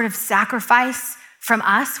some sort of sacrifice from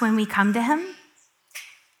us when we come to him?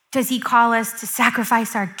 Does he call us to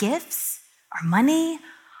sacrifice our gifts, our money,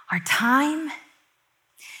 our time?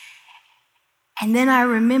 And then I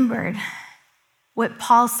remembered what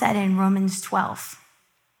Paul said in Romans 12.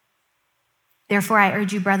 Therefore, I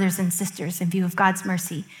urge you, brothers and sisters, in view of God's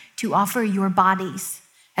mercy, to offer your bodies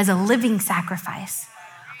as a living sacrifice,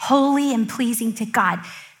 holy and pleasing to God.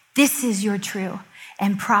 This is your true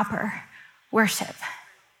and proper worship.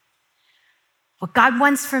 What God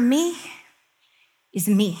wants from me is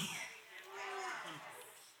me.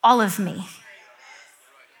 All of me.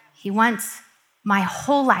 He wants my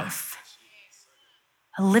whole life,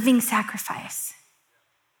 a living sacrifice,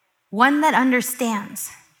 one that understands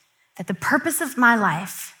that the purpose of my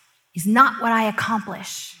life is not what I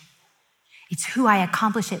accomplish, it's who I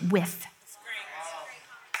accomplish it with.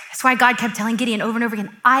 That's why God kept telling Gideon over and over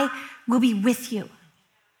again, I will be with you.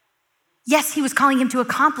 Yes, he was calling him to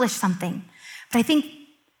accomplish something, but I think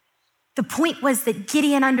the point was that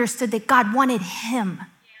Gideon understood that God wanted him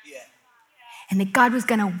and that God was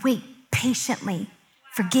gonna wait patiently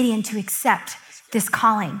for Gideon to accept this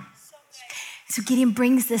calling. So Gideon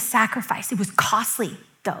brings this sacrifice. It was costly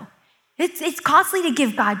though. It's costly to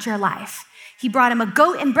give God your life. He brought him a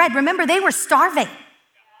goat and bread. Remember, they were starving.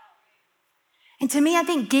 And to me, I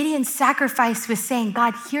think Gideon's sacrifice was saying,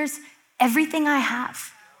 God, here's everything I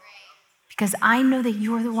have because I know that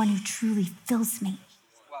you're the one who truly fills me.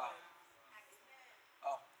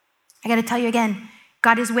 I gotta tell you again,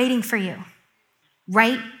 God is waiting for you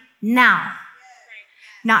right now.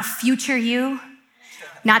 Not future you,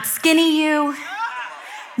 not skinny you,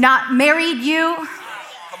 not married you,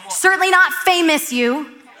 certainly not famous you.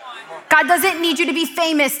 God doesn't need you to be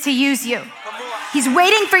famous to use you. He's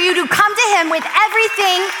waiting for you to come to him with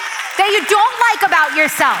everything that you don't like about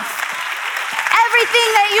yourself. everything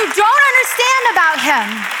that you don't understand about him,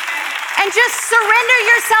 and just surrender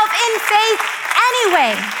yourself in faith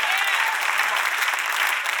anyway.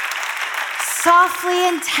 Softly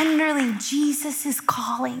and tenderly, Jesus is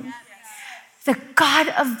calling. The God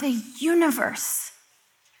of the universe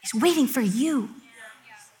is waiting for you.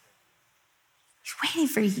 He's waiting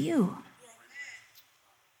for you.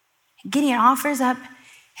 Gideon offers up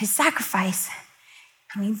his sacrifice.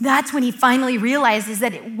 That's when he finally realizes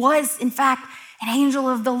that it was, in fact, an angel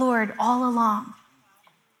of the Lord all along.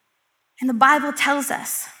 And the Bible tells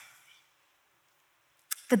us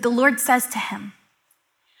that the Lord says to him,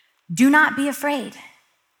 "Do not be afraid.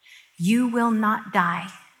 You will not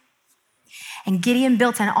die." And Gideon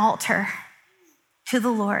built an altar to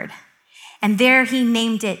the Lord, and there he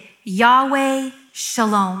named it Yahweh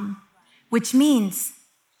Shalom, which means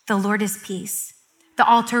the Lord is peace. The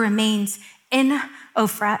altar remains in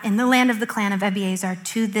Ophrah, in the land of the clan of Abiezer,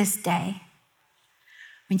 to this day.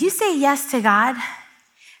 When you say yes to God,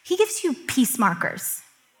 he gives you peace markers.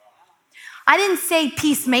 I didn't say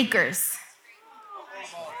peacemakers.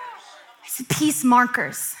 I said peace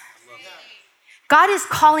markers. God is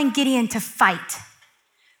calling Gideon to fight,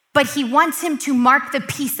 but he wants him to mark the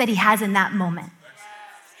peace that he has in that moment.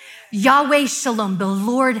 Yahweh Shalom, the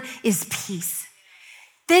Lord is peace.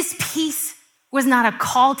 This peace was not a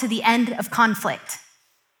call to the end of conflict.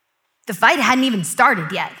 The fight hadn't even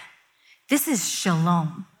started yet. This is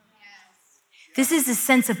shalom. This is a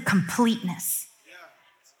sense of completeness.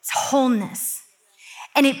 It's wholeness.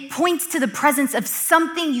 And it points to the presence of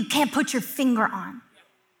something you can't put your finger on.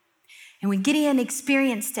 And when Gideon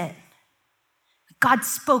experienced it, God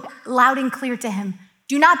spoke loud and clear to him,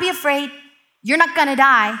 "Do not be afraid. You're not gonna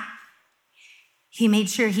die." He made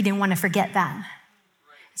sure he didn't want to forget that.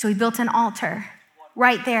 So he built an altar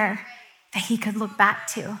right there that he could look back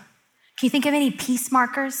to. Can you think of any peace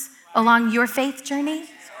markers along your faith journey?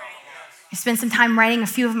 I spent some time writing a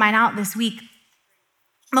few of mine out this week.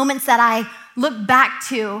 Moments that I look back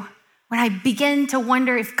to when I begin to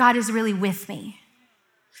wonder if God is really with me.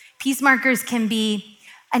 Peace markers can be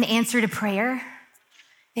an answer to prayer.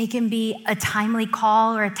 They can be a timely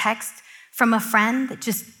call or a text from a friend that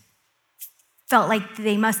just felt like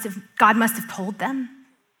God must have told them.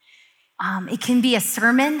 It can be a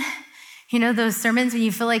sermon. You know, those sermons when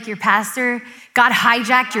you feel like God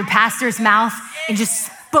hijacked your pastor's mouth and just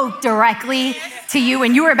spoke directly to you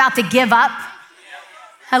and you were about to give up.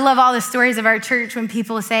 I love all the stories of our church when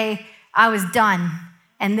people say, "I was done,"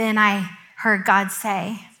 and then I heard God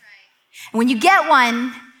say. And when you get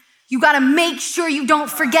one, you gotta make sure you don't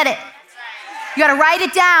forget it. You gotta write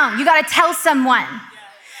it down. You gotta tell someone.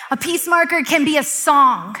 A peace marker can be a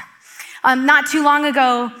song. Not too long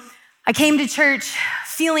ago, I came to church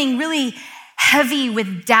feeling really heavy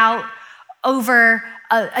with doubt over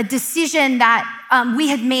a decision that we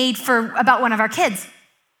had made about one of our kids.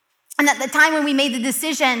 And at the time when we made the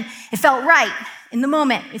decision, it felt right in the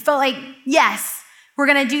moment. It felt like, yes, we're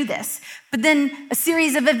gonna do this. But then a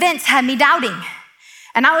series of events had me doubting.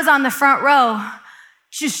 And I was on the front row,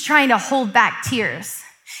 just trying to hold back tears.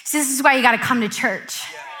 So this is why you gotta come to church.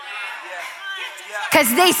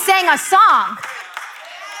 Because they sang a song.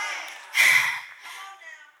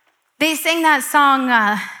 They sang that song,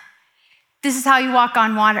 "This is how you walk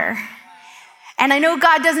on water." And I know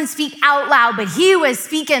God doesn't speak out loud, but he was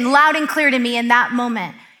speaking loud and clear to me in that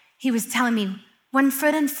moment. He was telling me, one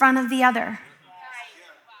foot in front of the other,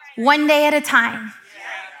 one day at a time,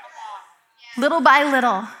 little by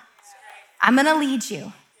little, I'm gonna lead you.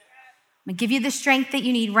 I'm gonna give you the strength that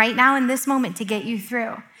you need right now in this moment to get you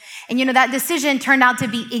through. And you know, that decision turned out to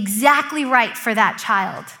be exactly right for that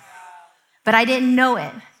child. But I didn't know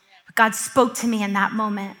it. But God spoke to me in that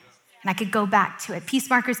moment and I could go back to it. Peace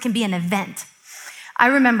markers can be an event. I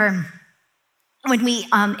remember when we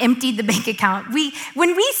emptied the bank account.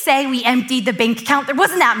 When we say we emptied the bank account, there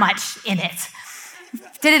wasn't that much in it.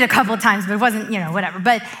 Did it a couple of times, but it wasn't, whatever.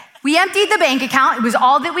 But we emptied the bank account. It was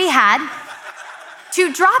all that we had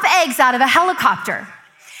to drop eggs out of a helicopter.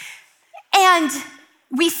 And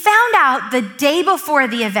we found out the day before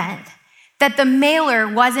the event that the mailer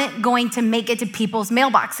wasn't going to make it to people's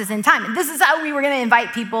mailboxes in time. And this is how we were going to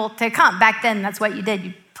invite people to come. Back then, that's what you did.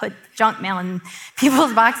 You put junk mail in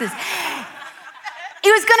people's boxes.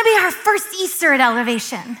 It was going to be our first Easter at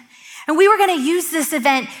Elevation. And we were going to use this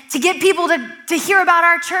event to get people to hear about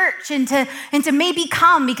our church and to maybe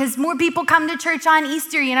come, because more people come to church on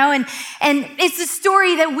Easter, and it's a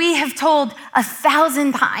story that we have told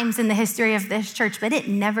 1,000 times in the history of this church, but it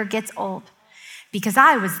never gets old because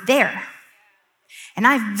I was there. And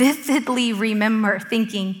I vividly remember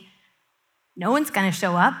thinking, no one's going to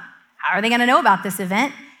show up. How are they going to know about this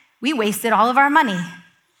event? we wasted all of our money.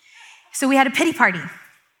 So we had a pity party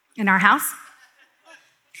in our house.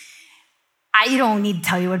 I don't need to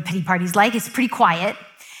tell you what a pity party's like. It's pretty quiet.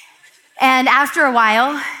 And after a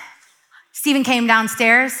while, Stephen came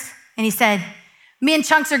downstairs and he said, me and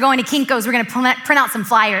Chunks are going to Kinko's. We're going to print out some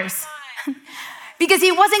flyers. Because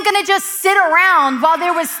he wasn't going to just sit around while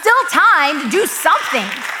there was still time to do something.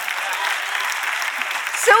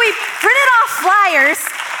 So we printed off flyers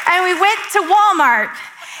and we went to Walmart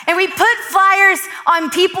and we put flyers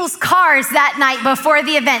on people's cars that night before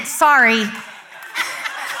the event. Sorry.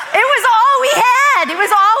 It was all we had. It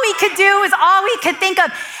was all we could do. It was all we could think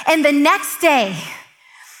of. And the next day,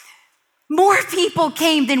 more people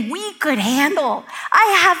came than we could handle. I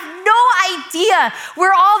have no idea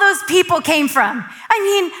where all those people came from. I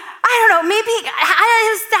mean, I don't know, maybe it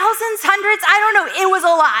was thousands, hundreds, I don't know. It was a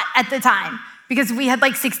lot at the time because we had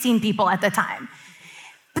like 16 people at the time.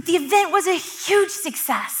 But the event was a huge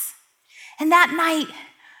success. And that night,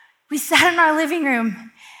 we sat in our living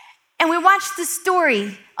room and we watched the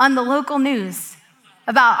story on the local news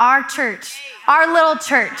about our church, our little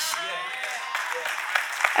church.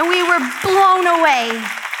 And we were blown away.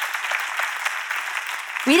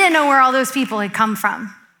 We didn't know where all those people had come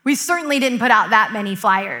from. We certainly didn't put out that many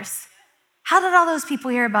flyers. How did all those people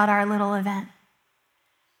hear about our little event?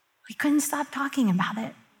 We couldn't stop talking about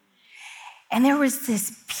it. And there was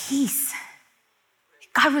this peace.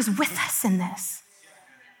 God was with us in this.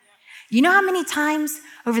 You know how many times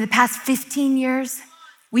over the past 15 years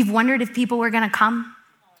we've wondered if people were going to come?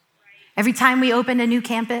 Every time we opened a new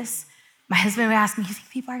campus, my husband would ask me, you think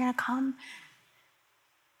people are going to come?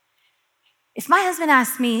 If my husband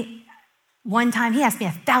asked me one time, he asked me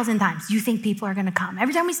 1,000 times, you think people are going to come?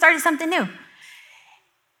 Every time we started something new.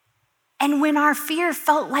 And when our fear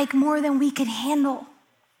felt like more than we could handle,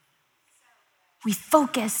 we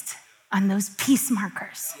focused on those peace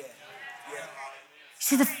markers.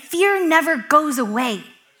 See, the fear never goes away.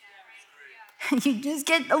 You just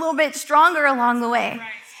get a little bit stronger along the way.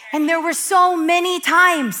 And there were so many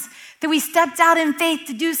times that we stepped out in faith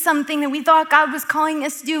to do something that we thought God was calling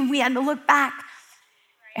us to do. We had to look back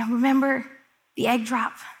and remember the egg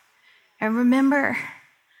drop and remember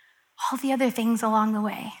all the other things along the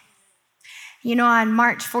way. You know, on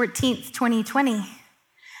March 14th, 2020,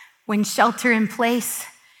 when shelter in place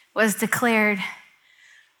was declared,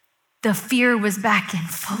 the fear was back in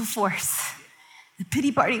full force. The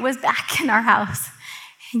pity party was back in our house.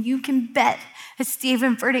 And you can bet that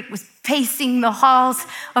Stephen Furtick was pacing the halls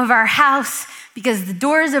of our house because the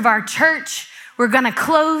doors of our church were gonna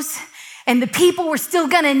close and the people were still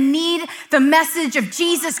gonna need the message of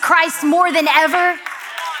Jesus Christ more than ever.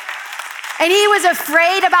 And he was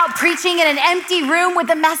afraid about preaching in an empty room with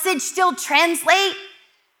the message still translate.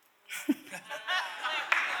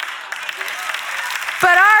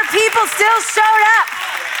 But our people still showed up.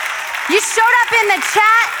 You showed up in the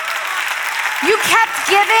chat. You kept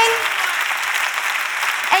giving.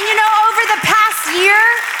 And you know, over the past year,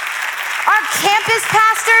 our campus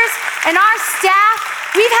pastors and our staff,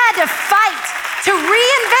 we've had to fight to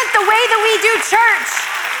reinvent the way that we do church.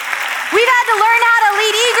 We've had to learn how to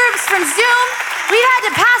lead e-groups from Zoom. We've had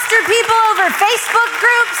to pastor people over Facebook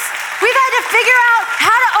groups. We've had to figure out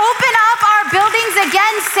how to open up our buildings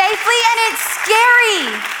again safely, and it's scary.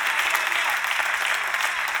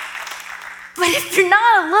 But if you're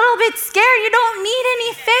not a little bit scared, you don't need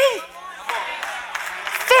any faith.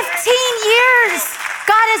 15 years,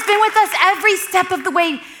 God has been with us every step of the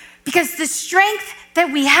way because the strength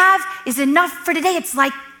that we have is enough for today. It's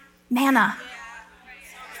like manna.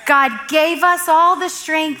 God gave us all the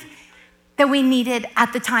strength that we needed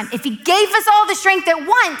at the time. If he gave us all the strength at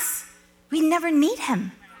once, we never need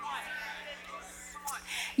him.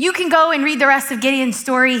 You can go and read the rest of Gideon's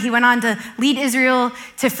story. He went on to lead Israel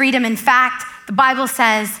to freedom. In fact, the Bible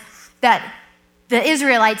says that the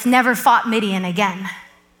Israelites never fought Midian again.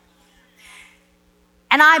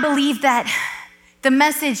 And I believe that the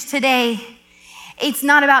message today, it's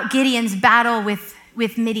not about Gideon's battle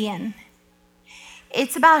with Midian.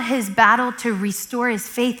 It's about his battle to restore his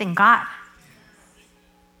faith in God.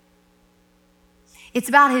 It's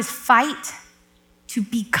about his fight to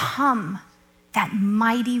become that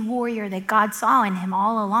mighty warrior that God saw in him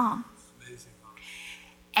all along.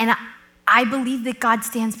 And I believe that God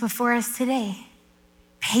stands before us today,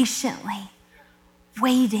 patiently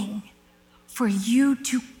waiting for you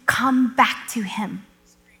to come back to him.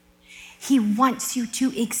 He wants you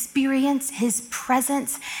to experience his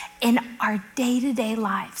presence in our day-to-day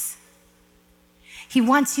lives. He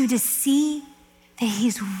wants you to see that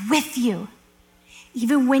he's with you,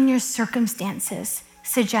 even when your circumstances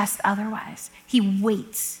suggest otherwise. He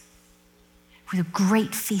waits with a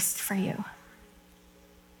great feast for you.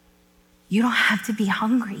 You don't have to be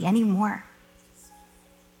hungry anymore.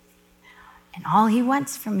 And all he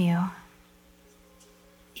wants from you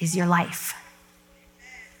is your life.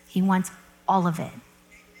 He wants all of it.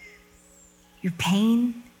 Your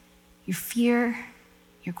pain, your fear,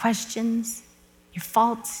 your questions, your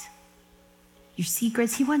faults, your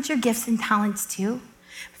secrets. He wants your gifts and talents too.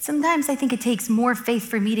 But sometimes I think it takes more faith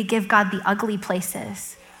for me to give God the ugly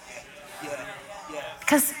places.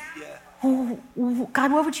 Because,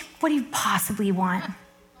 God, what do you possibly want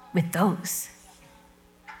with those?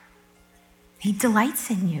 He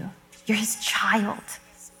delights in you. You're his child.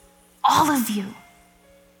 All of you.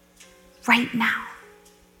 Right now.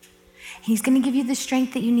 And he's going to give you the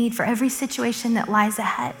strength that you need for every situation that lies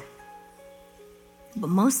ahead. But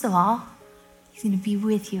most of all, he's going to be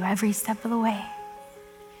with you every step of the way.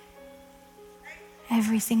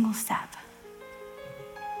 Every single step.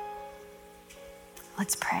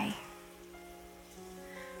 Let's pray.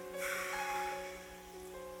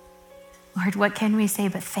 Lord, what can we say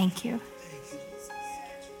but thank you?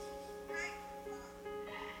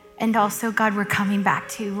 And also, God, we're coming back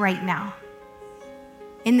to you right now,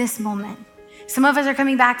 in this moment. Some of us are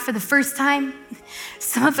coming back for the first time.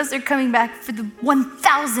 Some of us are coming back for the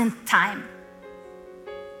 1,000th time.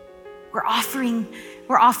 We're offering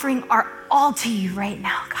our all to you right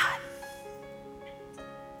now, God.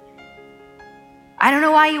 I don't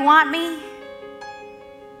know why you want me,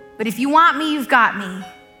 but if you want me, you've got me.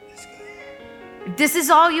 If this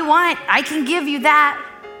is all you want, I can give you that.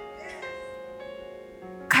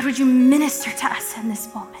 God, would you minister to us in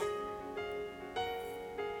this moment?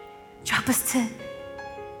 Help us to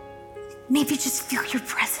maybe just feel your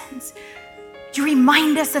presence. You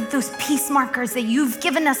remind us of those peace markers that you've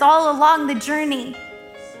given us all along the journey.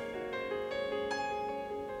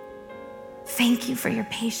 Thank you for your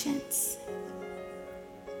patience.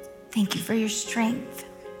 Thank you for your strength.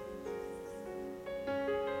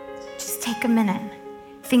 Just take a minute.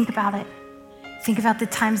 Think about it. Think about the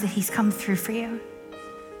times that he's come through for you.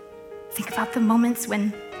 Think about the moments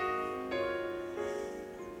when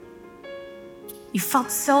you felt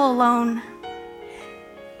so alone.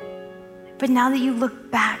 But now that you look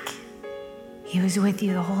back, he was with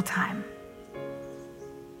you the whole time.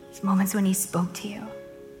 These moments when he spoke to you.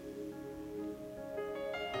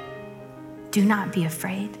 Do not be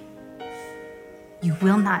afraid. You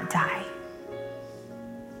will not die.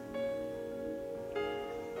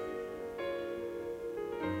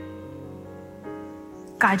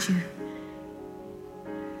 God,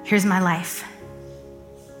 here's my life.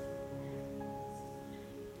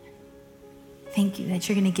 Thank you that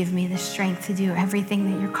you're going to give me the strength to do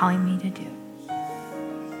everything that you're calling me to do.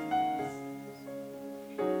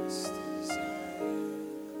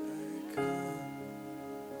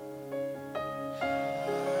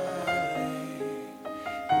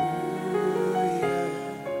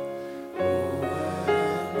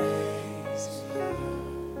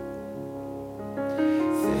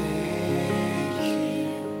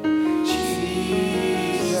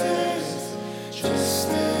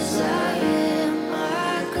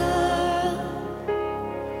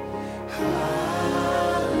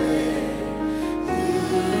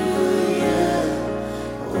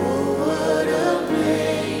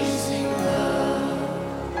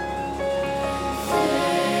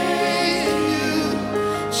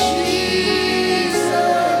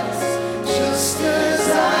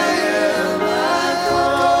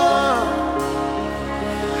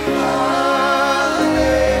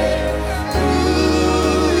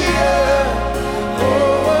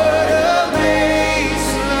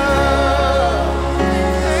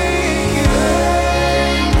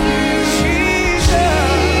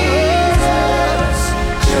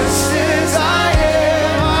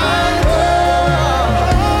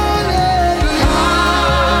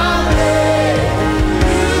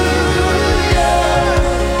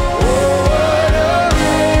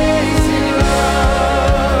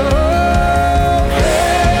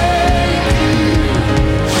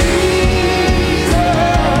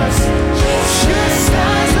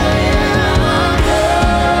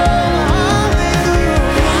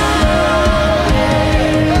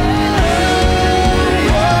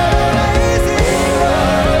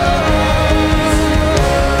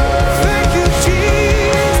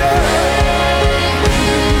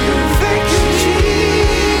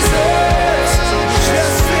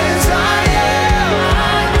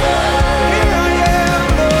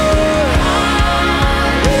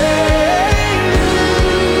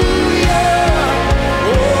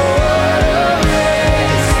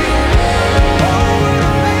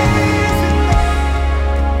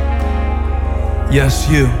 Yes,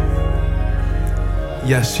 you.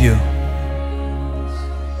 Yes, you.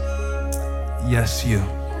 Yes, you.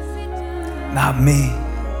 Not me.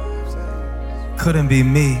 Couldn't be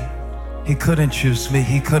me. He couldn't choose me.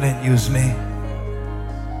 He couldn't use me.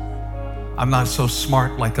 I'm not so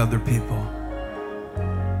smart like other people.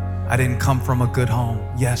 I didn't come from a good home.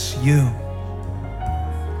 Yes, you.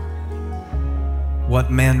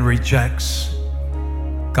 What man rejects,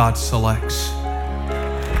 God selects.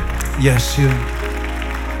 Yes, you.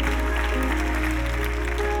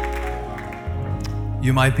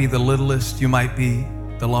 You might be the littlest, you might be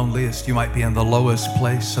the loneliest, you might be in the lowest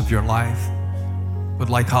place of your life. But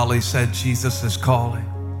like Holly said, Jesus is calling.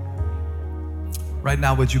 Right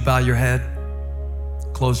now, would you bow your head?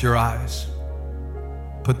 Close your eyes.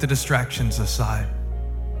 Put the distractions aside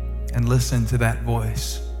and listen to that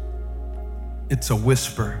voice. It's a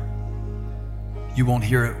whisper. You won't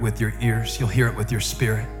hear it with your ears, you'll hear it with your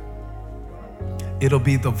spirit. It'll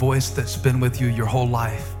be the voice that's been with you your whole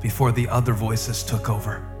life before the other voices took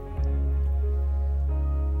over.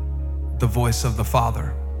 The voice of the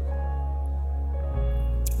Father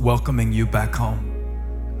welcoming you back home.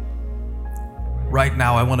 Right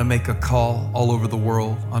now, I want to make a call all over the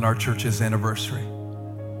world on our church's anniversary.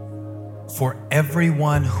 For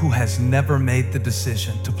everyone who has never made the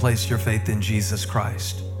decision to place your faith in Jesus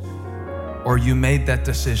Christ, or you made that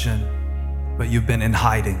decision, but you've been in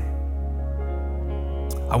hiding,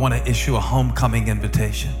 I want to issue a homecoming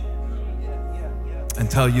invitation and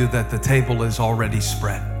tell you that the table is already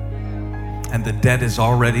spread and the debt is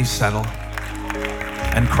already settled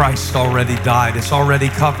and Christ already died. It's already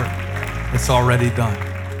covered. It's already done.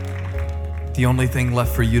 The only thing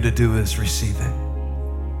left for you to do is receive it.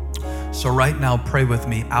 So right now, pray with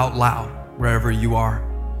me out loud wherever you are.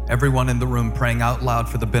 Everyone in the room praying out loud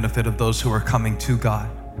for the benefit of those who are coming to God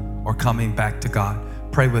or coming back to God.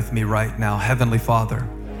 Pray with me right now. Heavenly Father,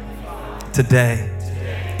 today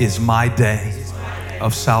is my day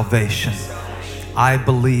of salvation. I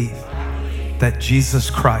believe that Jesus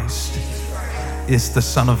Christ is the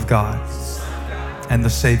Son of God and the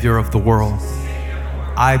Savior of the world.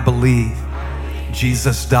 I believe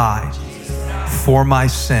Jesus died for my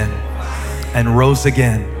sin and rose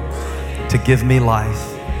again to give me life.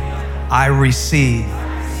 I receive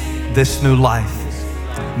this new life.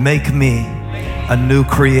 Make me a new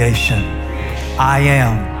creation. I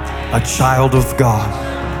am a child of God.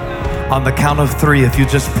 On the count of 3, if you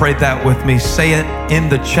just prayed that with me, say it in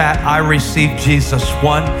the chat. I receive Jesus.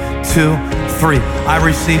 1, 2, 3. I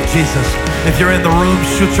receive Jesus. If you're in the room,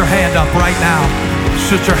 shoot your hand up right now.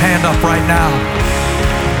 Shoot your hand up right now.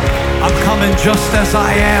 I'm coming just as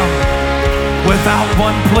I am, without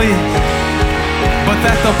one plea, but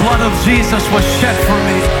that the blood of Jesus was shed for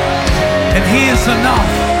me, and He is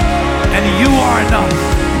enough, and you are enough.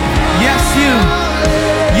 Yes, you.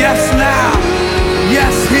 Yes, now.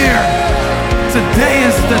 Yes, here. Today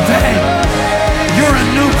is the day. You're a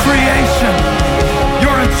new creation.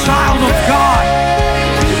 You're a child of God.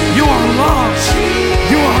 You are loved.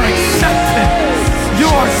 You are accepted. You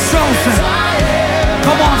are chosen.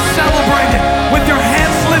 Come on, celebrate it with your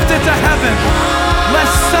hands lifted to heaven.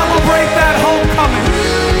 Let's celebrate that homecoming.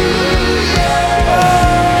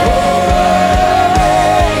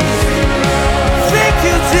 Thank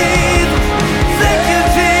you, Jesus. Thank you,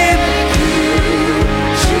 Jesus.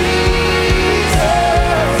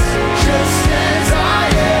 Just as I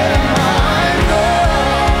am, I know.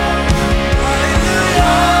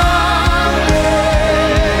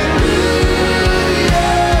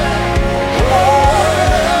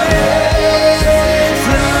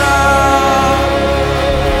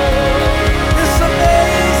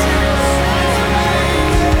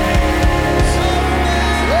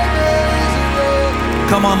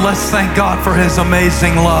 Come on, let's thank God for His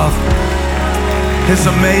amazing love, His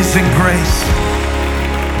amazing grace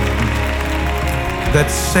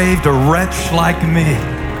that saved a wretch like me,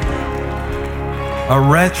 a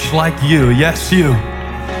wretch like you. Yes, you.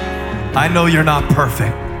 I know you're not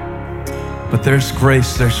perfect, but there's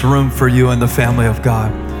grace, there's room for you in the family of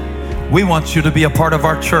God. We want you to be a part of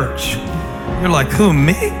our church. You're like, who,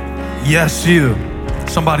 me? Yes, you.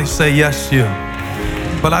 Somebody say, yes, you.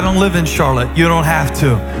 But I don't live in Charlotte. You don't have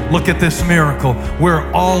to. Look at this miracle. We're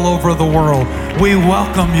all over the world. We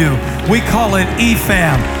welcome you. We call it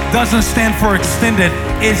EFAM. Doesn't stand for extended.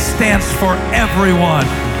 It stands for everyone.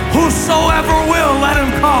 Whosoever will, let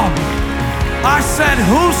him come. I said,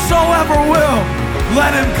 whosoever will,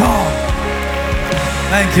 let him come.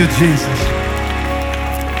 Thank you, Jesus.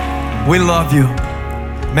 We love you.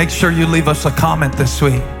 Make sure you leave us a comment this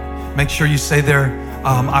week. Make sure you say there,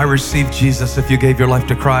 I received Jesus if you gave your life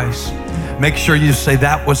to Christ. make sure you say,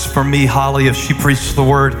 that was for me, Holly, if she preached the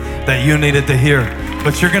word that you needed to hear.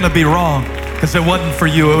 But you're gonna be wrong, because it wasn't for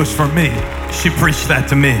you, it was for me. She preached that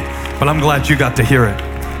to me, but I'm glad you got to hear it.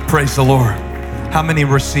 Praise the Lord. How many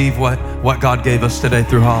receive what God gave us today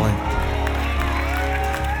through Holly?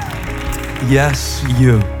 Yes,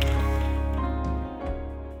 you.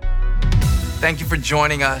 Thank you for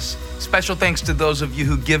joining us. Special thanks to those of you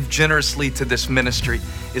who give generously to this ministry.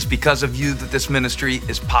 It's because of you that this ministry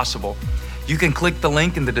is possible. You can click the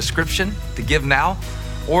link in the description to give now,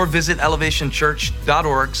 or visit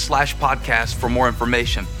elevationchurch.org/podcast for more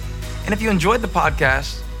information. And if you enjoyed the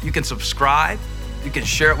podcast, you can subscribe, you can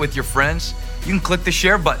share it with your friends, you can click the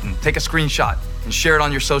share button, take a screenshot, and share it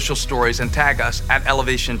on your social stories and tag us at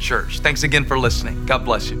Elevation Church. Thanks again for listening. God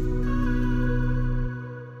bless you.